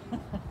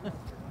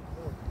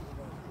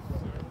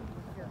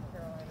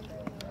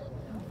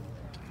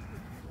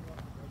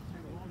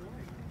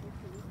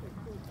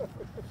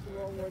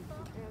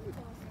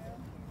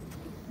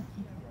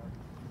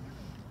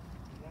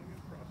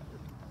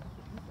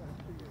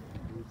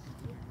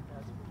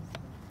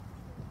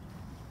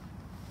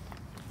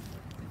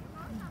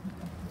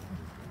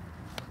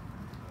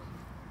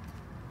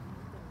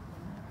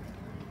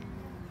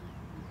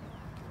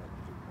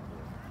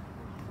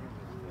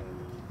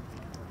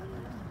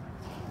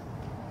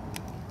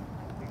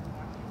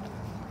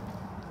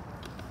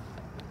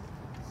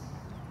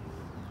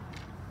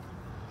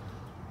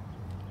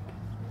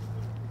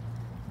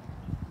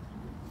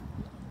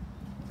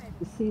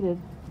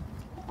 Seated.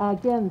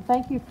 Again,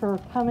 thank you for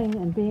coming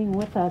and being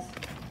with us.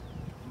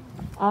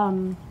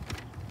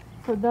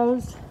 For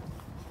those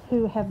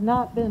who have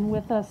not been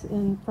with us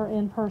for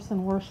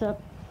in-person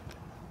worship,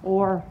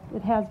 or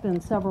it has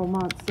been several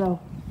months, so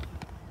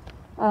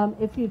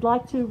if you'd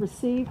like to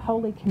receive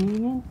Holy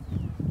Communion,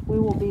 we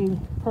will be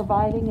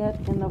providing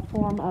it in the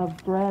form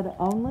of bread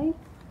only.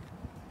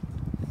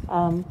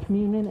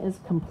 Communion is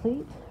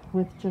complete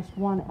with just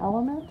one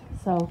element,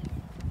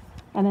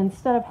 and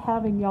instead of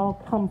having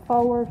y'all come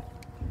forward,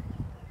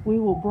 we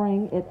will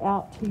bring it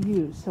out to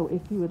you. So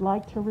if you would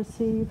like to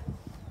receive,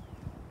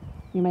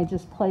 you may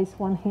just place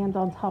one hand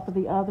on top of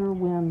the other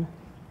when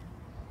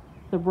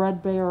the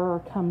bread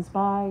bearer comes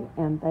by,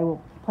 and they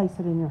will place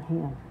it in your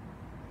hand.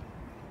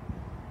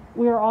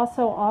 We are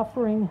also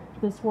offering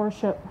this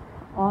worship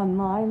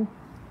online.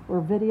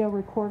 We're video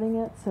recording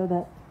it so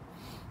that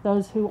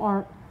those who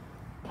aren't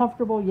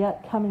comfortable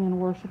yet coming and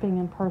worshiping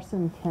in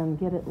person can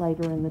get it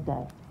later in the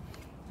day.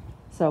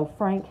 So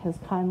Frank has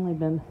kindly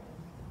been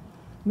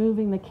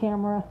moving the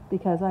camera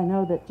because I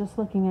know that just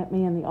looking at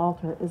me in the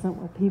altar isn't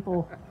what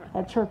people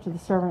at Church of the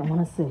Servant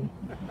want to see.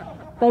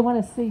 They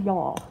want to see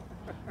y'all,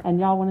 and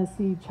y'all want to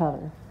see each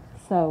other.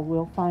 So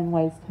we'll find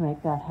ways to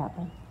make that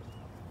happen.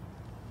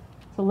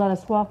 So let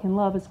us walk in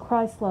love as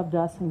Christ loved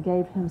us and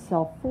gave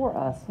himself for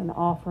us, an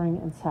offering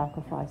and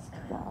sacrifice to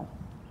God.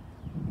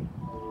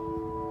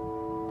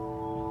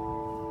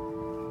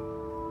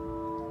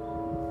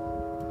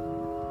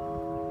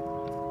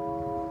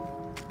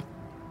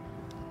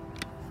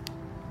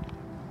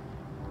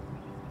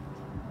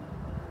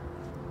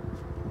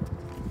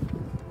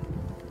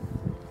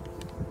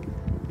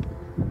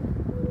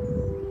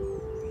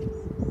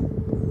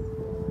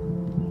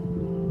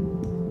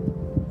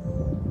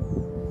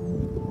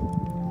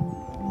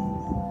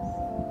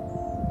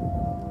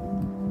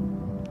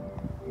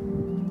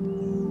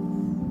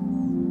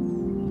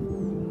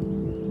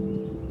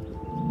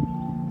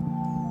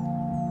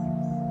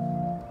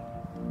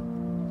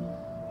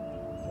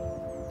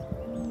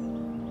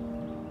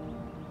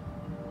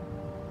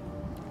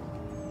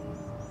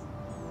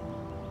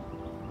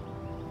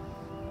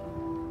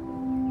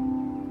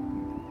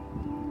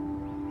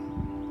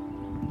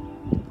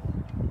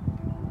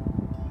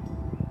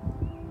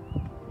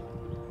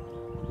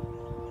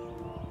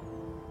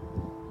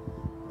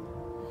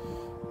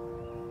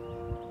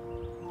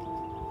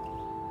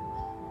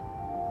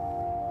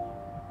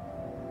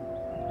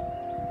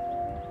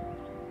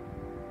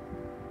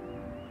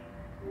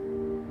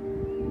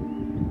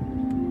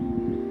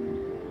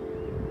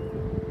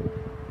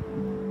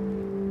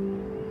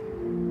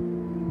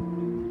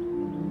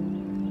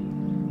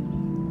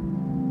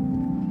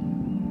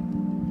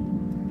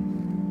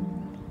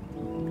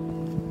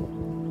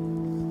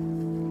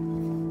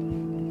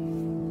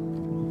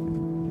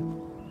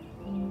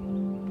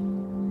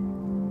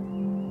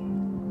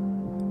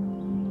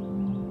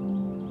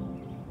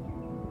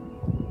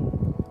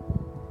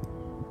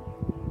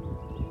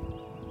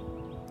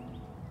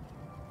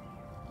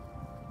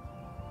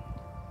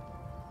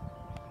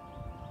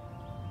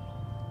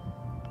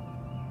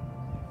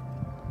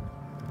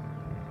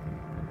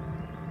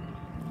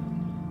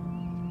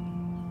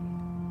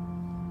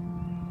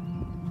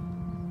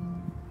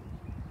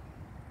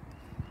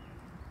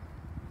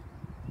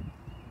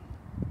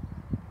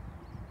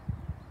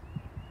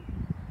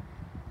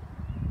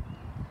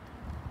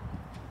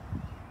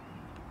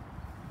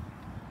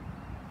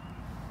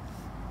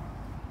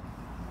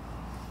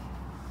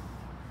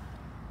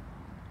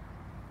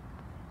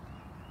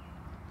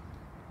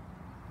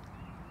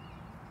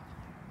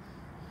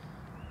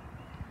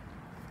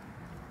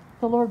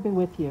 The Lord be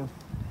with you.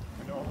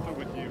 And also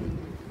with you.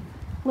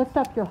 Lift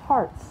up your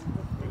hearts.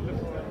 We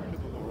lift them to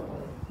the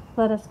Lord.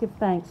 Let us give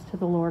thanks to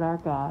the Lord our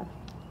God.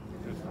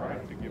 It is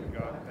right to give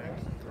God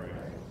thanks and praise.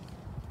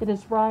 It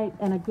is right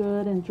and a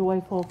good and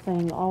joyful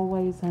thing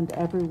always and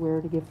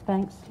everywhere to give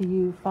thanks to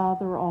you,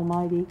 Father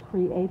Almighty,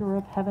 Creator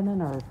of heaven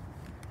and earth.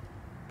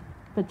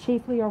 But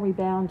chiefly are we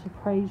bound to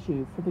praise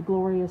you for the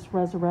glorious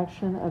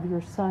resurrection of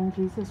your Son,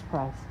 Jesus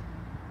Christ,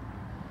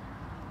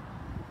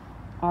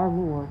 our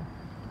Lord.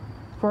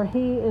 For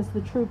he is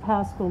the true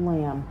Paschal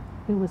Lamb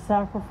who was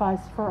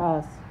sacrificed for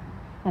us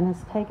and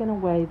has taken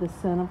away the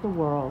sin of the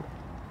world.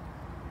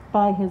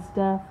 By his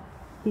death,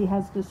 he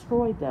has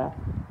destroyed death,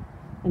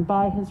 and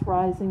by his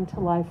rising to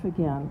life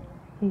again,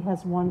 he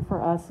has won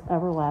for us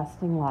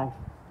everlasting life.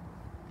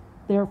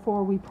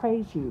 Therefore we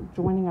praise you,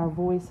 joining our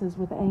voices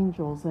with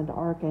angels and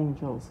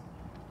archangels,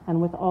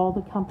 and with all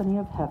the company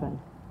of heaven,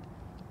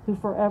 who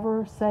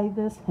forever say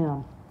this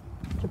hymn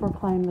to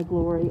proclaim the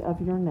glory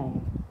of your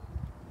name.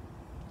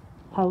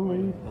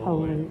 Holy,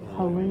 holy,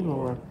 holy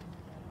Lord,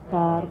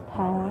 God of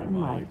power and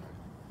might,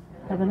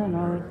 heaven and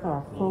earth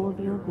are full of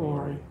your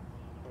glory.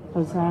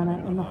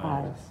 Hosanna in the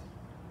highest.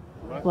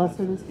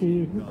 Blessed is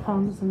he who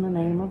comes in the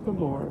name of the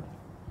Lord.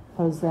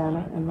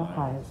 Hosanna in the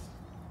highest.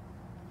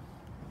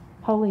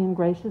 Holy and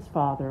gracious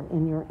Father,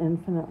 in your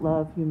infinite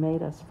love you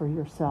made us for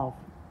yourself.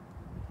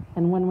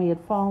 And when we had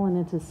fallen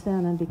into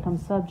sin and become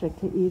subject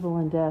to evil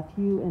and death,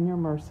 you in your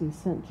mercy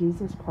sent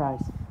Jesus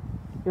Christ,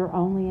 your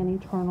only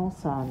and eternal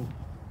Son,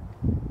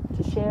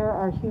 to share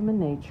our human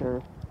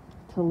nature,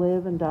 to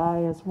live and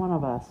die as one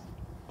of us,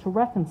 to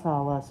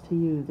reconcile us to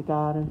you, the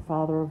God and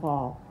Father of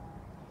all.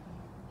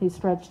 He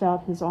stretched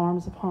out his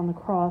arms upon the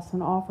cross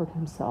and offered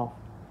himself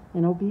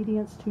in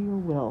obedience to your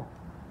will,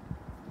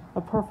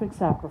 a perfect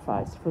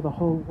sacrifice for the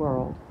whole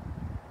world.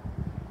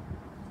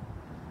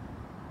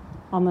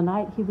 On the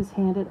night he was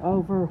handed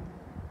over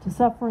to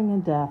suffering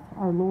and death,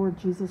 our Lord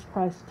Jesus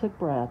Christ took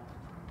bread,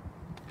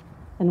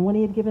 and when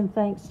he had given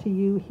thanks to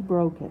you, he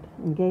broke it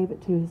and gave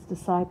it to his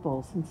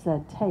disciples and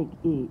said, "Take,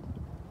 eat.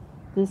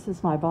 This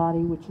is my body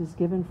which is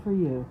given for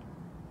you.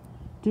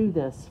 Do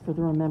this for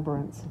the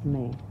remembrance of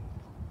me."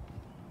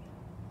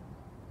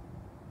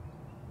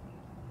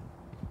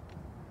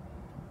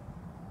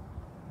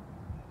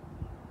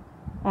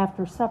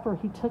 After supper,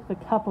 he took the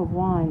cup of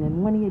wine,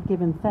 and when he had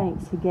given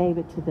thanks, he gave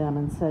it to them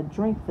and said,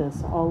 "Drink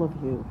this, all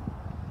of you.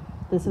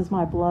 This is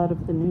my blood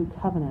of the new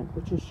covenant,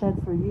 which is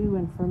shed for you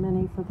and for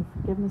many for the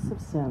forgiveness of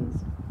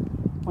sins.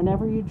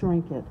 Whenever you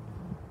drink it,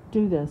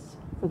 do this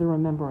for the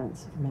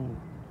remembrance of me."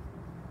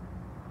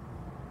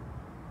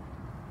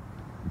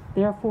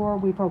 Therefore,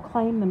 we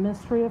proclaim the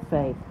mystery of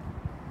faith.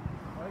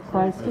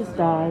 Christ has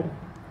died,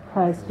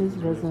 Christ is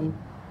risen,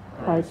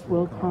 Christ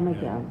will come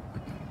again.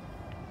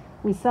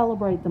 We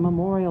celebrate the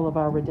memorial of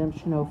our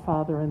redemption, O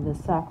Father, in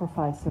this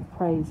sacrifice of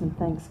praise and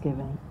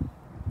thanksgiving.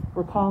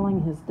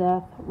 Recalling his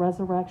death,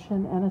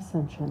 resurrection, and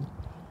ascension,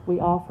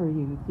 we offer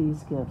you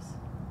these gifts.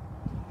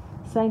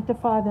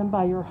 Sanctify them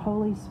by your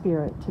Holy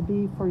Spirit to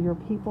be for your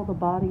people the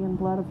body and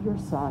blood of your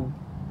Son,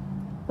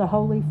 the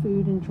holy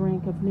food and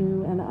drink of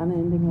new and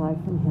unending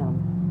life in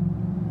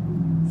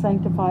him.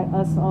 Sanctify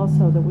us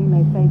also that we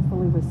may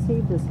faithfully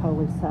receive this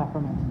holy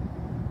sacrament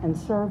and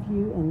serve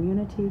you in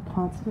unity,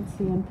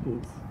 constancy, and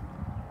peace.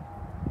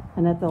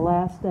 And at the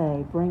last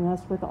day, bring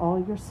us with all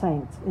your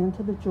saints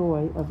into the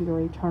joy of your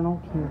eternal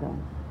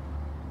kingdom.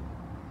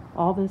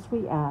 All this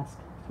we ask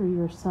through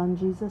your Son,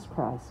 Jesus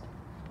Christ.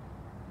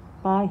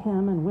 By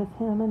him and with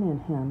him and in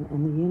him,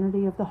 in the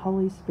unity of the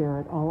Holy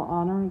Spirit, all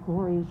honor and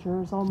glory is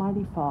yours,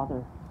 Almighty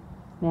Father,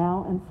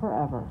 now and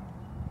forever.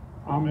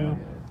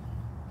 Amen.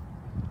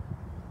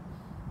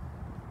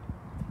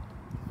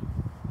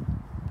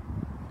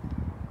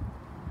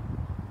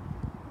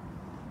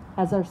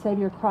 As our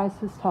Savior Christ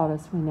has taught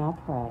us, we now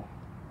pray.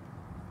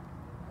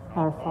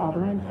 Our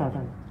Father in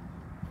heaven,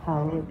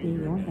 hallowed be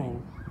your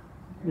name.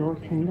 Your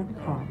kingdom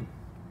come,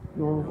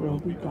 your will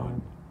be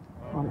done,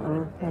 on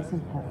earth as in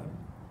heaven.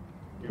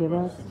 Give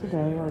us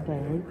today our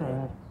daily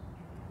bread.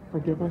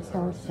 Forgive us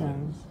our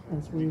sins,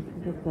 as we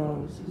forgive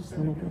those who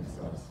sin against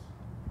us.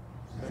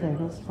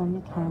 Save us from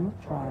the time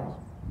of trial,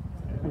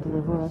 and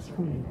deliver us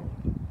from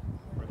evil.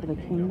 For the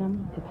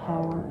kingdom, the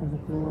power, and the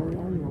glory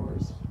are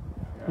yours,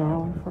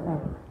 now and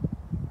forever.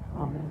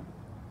 Amen.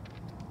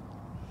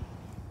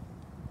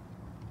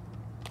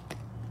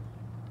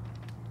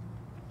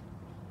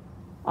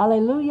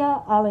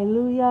 Alleluia,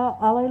 alleluia,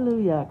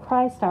 alleluia.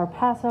 Christ, our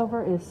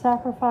Passover, is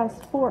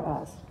sacrificed for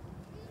us.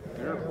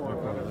 Therefore,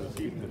 let us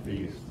keep the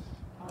feast.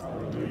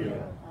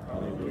 Alleluia,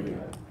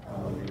 alleluia,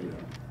 alleluia.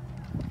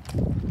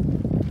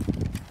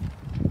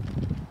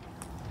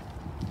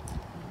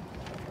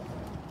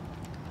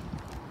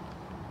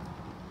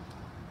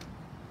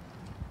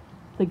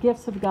 The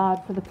gifts of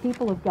God for the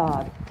people of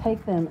God,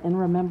 take them in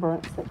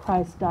remembrance that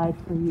Christ died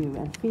for you,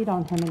 and feed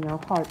on him in your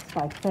hearts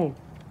by faith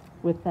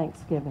with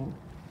thanksgiving.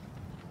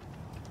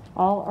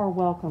 All are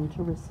welcome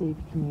to receive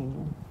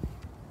communion.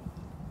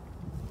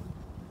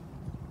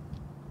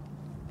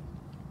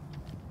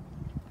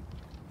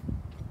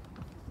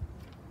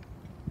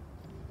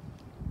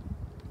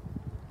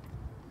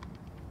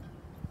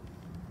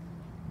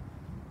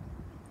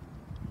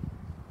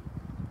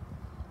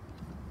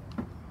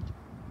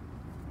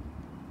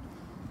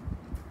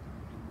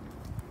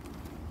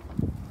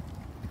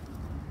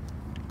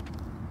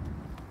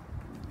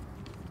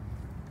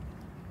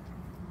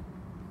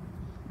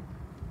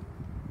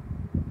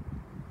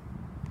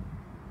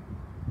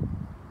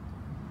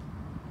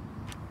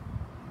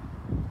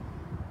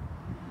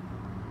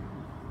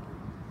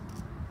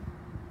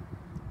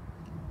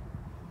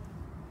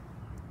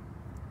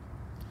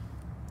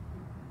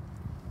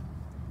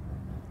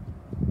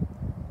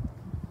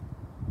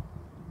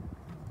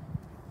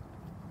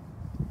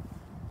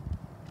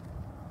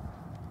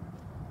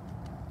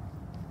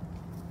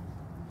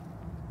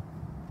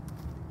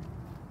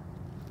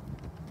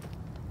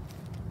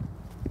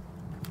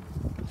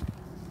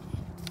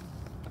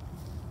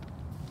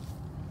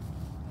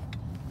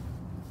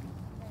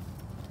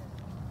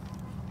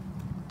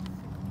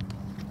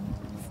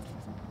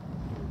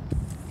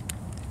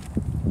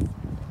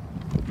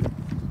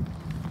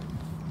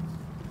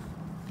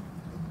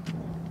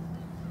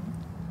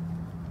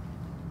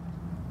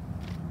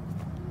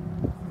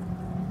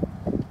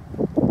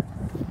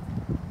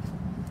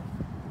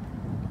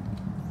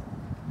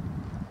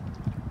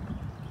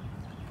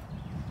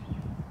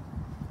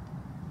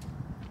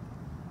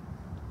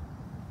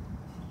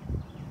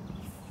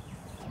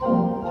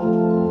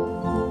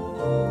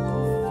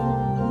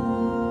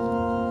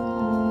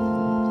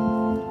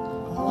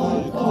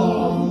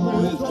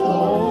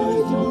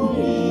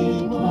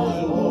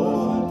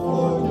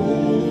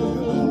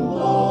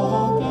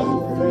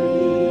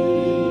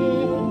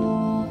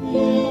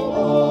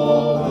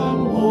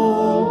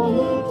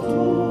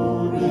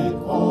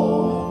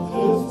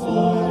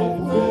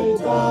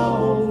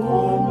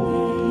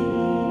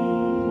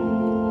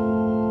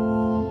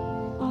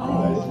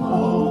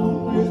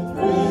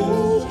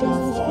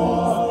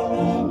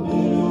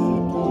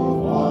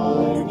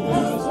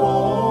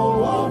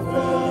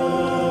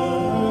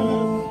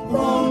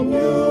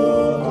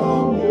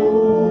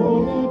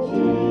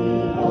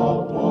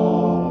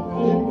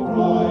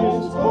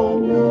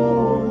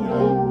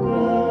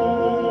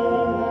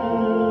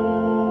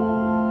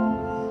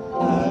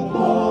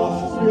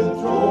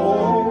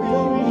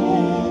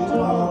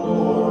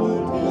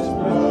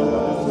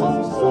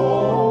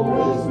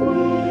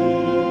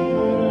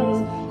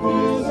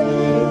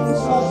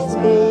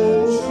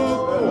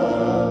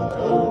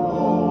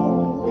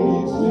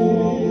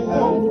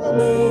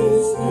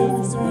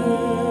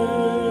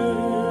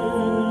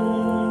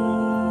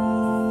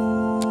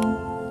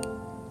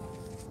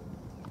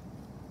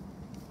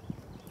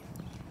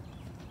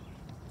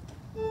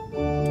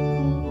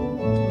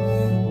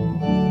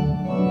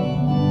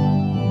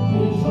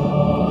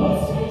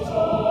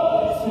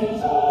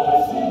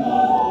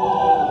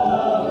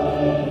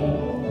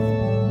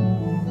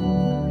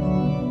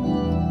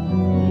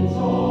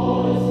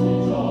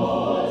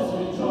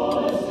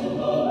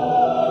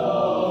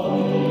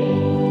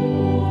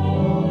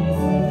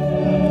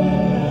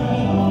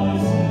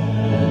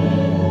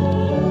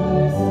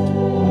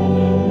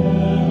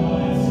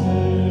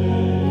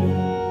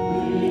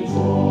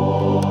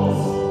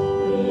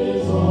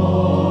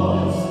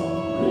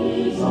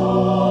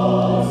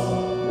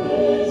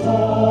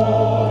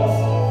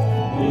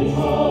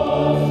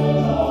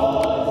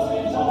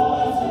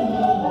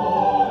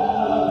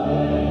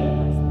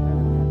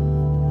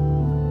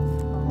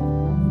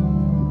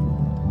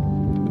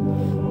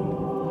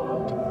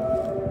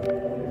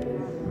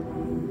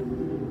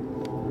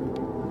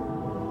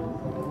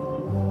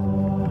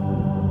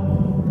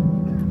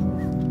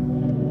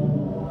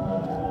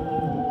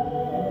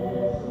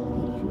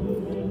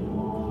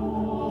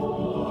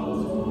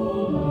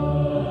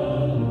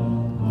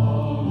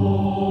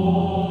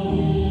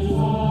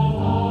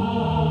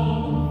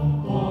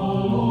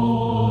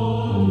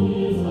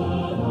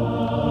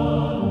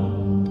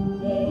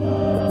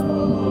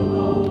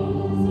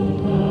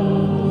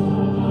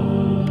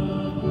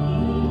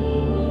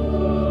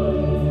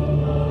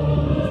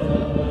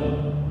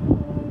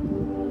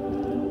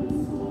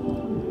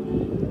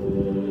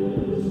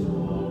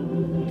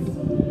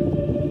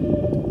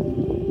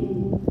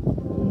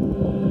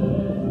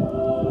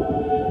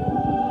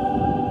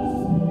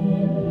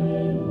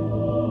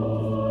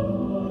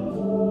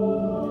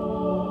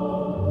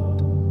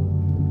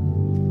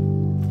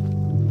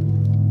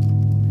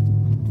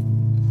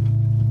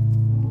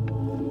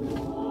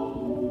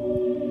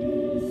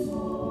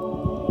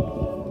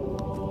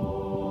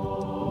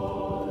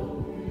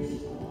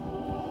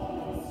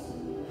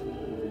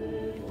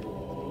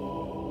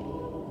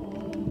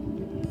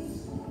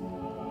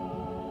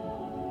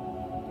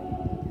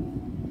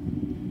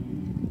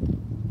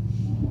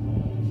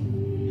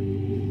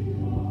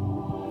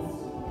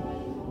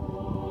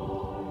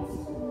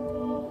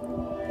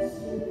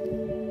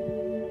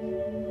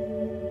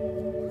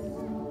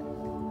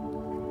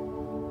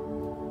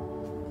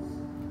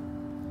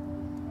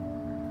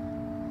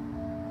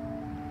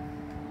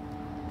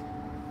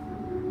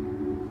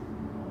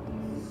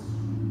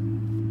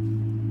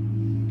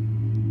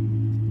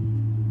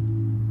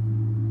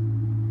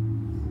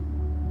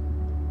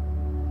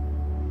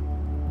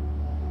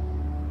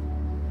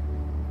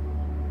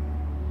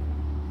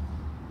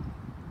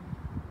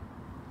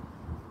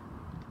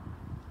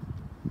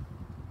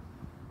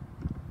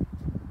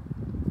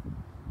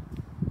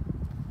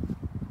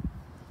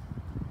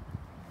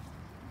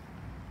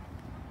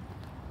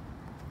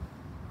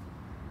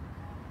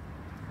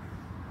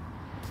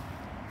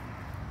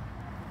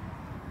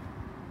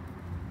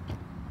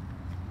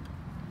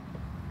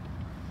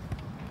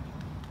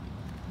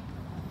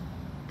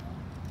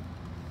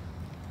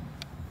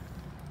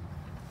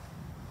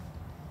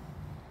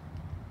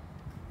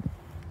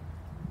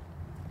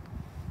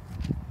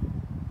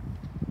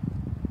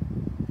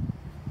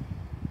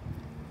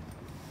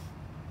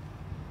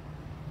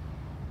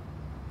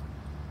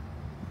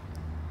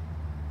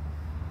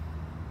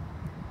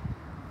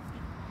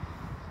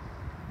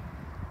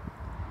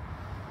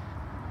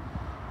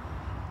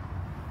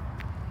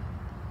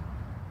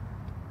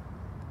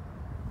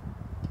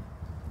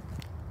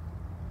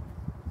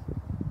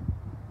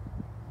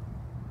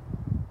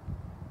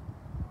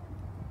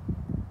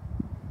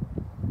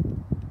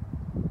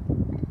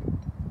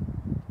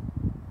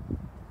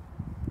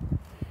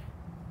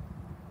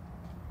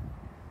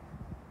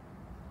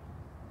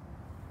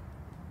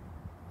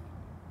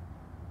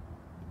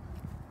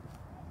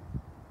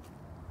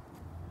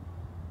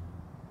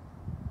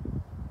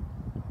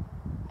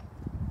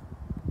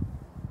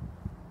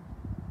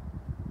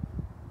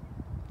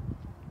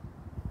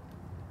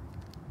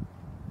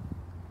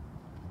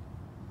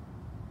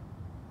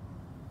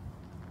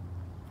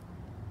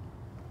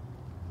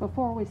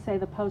 Before we say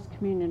the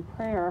post-communion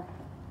prayer,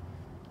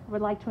 I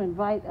would like to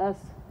invite us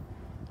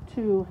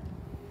to,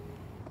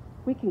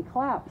 we can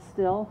clap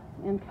still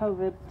in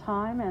COVID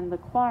time, and the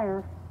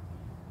choir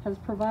has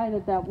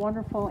provided that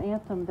wonderful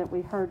anthem that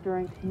we heard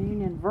during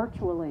communion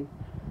virtually.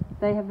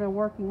 They have been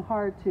working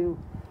hard to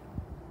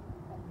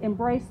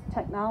embrace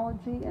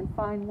technology and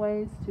find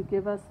ways to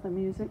give us the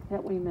music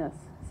that we miss.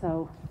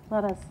 So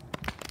let us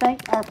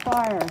thank our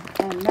choir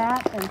and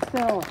Matt and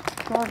Phil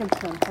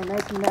Jorgensen for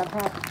making that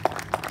happen.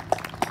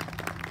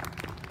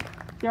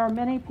 There are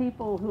many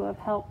people who have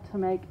helped to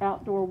make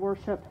outdoor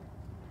worship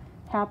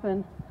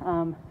happen.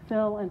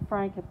 Phil and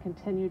Frank have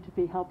continued to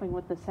be helping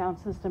with the sound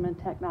system and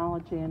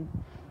technology, and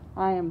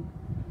I am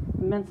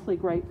immensely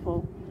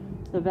grateful.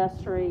 The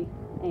vestry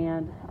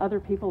and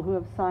other people who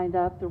have signed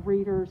up, the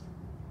readers.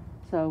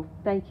 So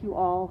thank you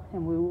all,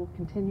 and we will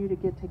continue to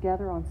get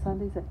together on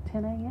Sundays at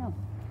 10 a.m.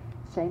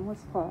 Shameless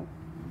plug.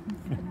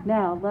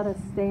 Now let us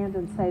stand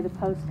and say the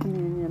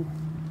post-communion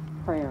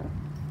prayer.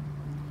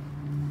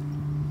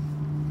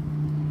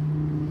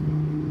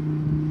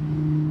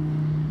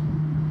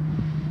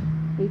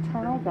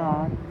 Eternal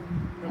God,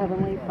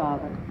 Heavenly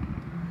Father,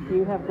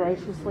 you have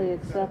graciously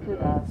accepted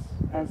us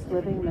as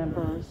living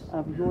members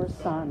of your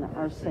Son,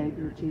 our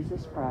Savior,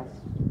 Jesus Christ,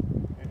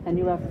 and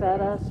you have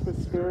fed us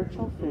with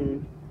spiritual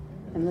food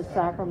in the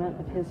sacrament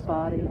of his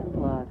body and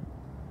blood.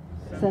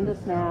 Send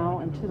us now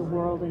into the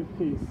world in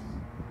peace,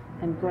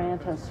 and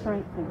grant us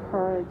strength and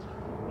courage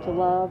to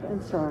love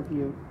and serve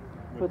you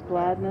with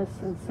gladness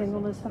and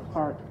singleness of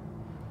heart,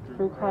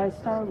 through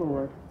Christ our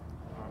Lord.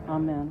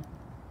 Amen.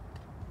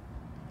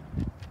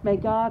 May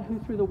God, who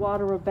through the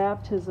water of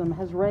baptism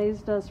has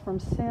raised us from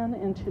sin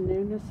into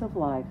newness of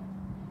life,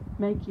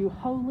 make you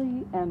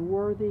holy and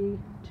worthy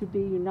to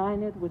be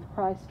united with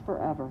Christ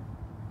forever.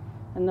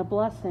 And the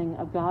blessing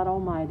of God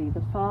Almighty,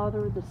 the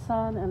Father, the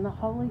Son, and the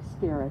Holy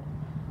Spirit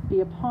be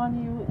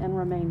upon you and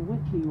remain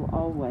with you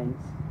always.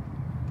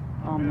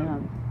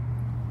 Amen.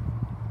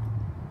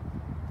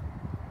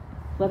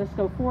 Let us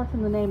go forth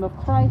in the name of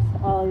Christ.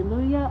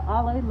 Alleluia,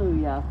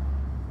 alleluia.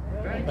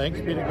 Thanks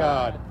be to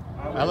God.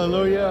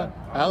 Hallelujah,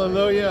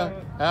 hallelujah,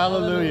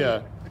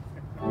 hallelujah.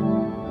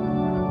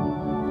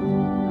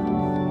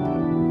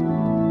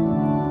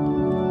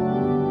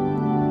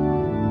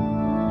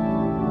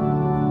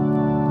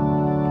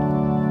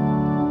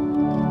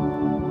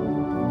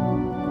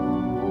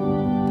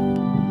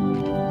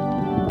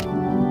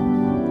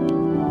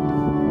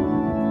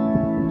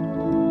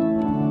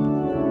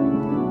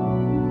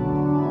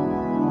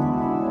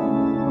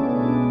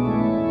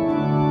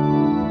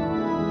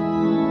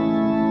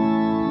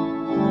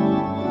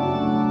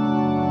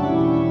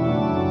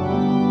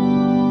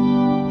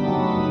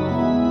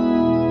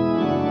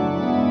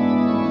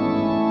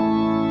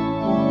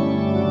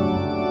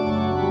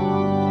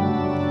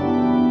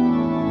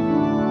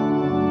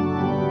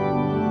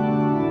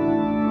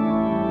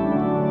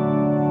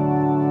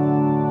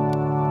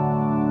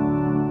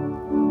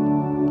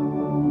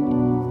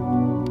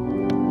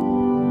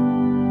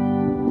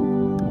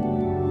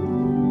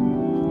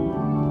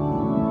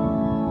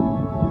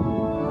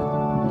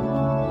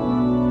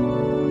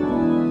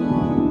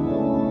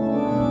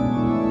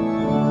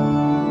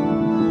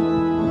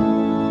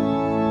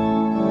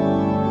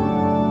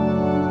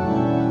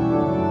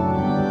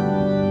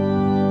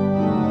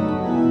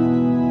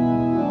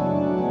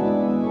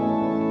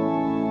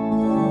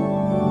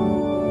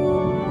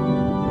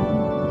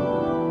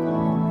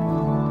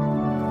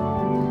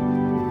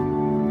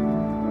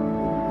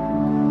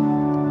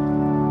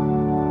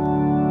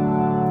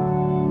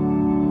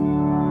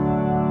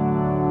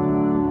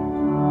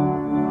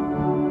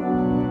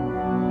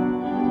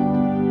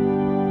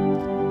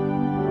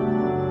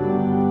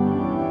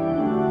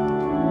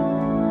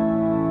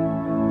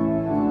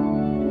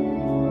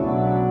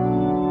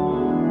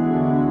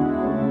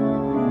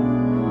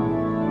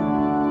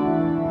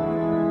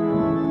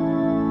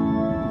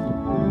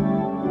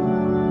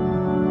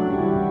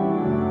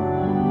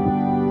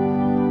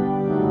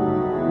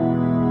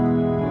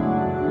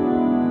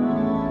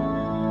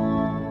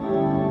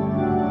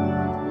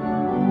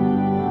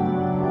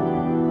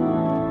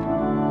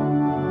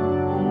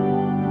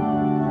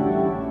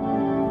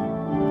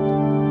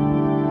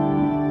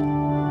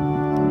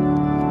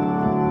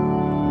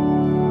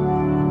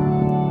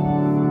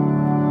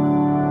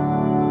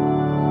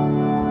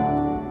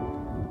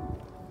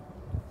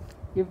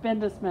 You've been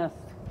dismissed.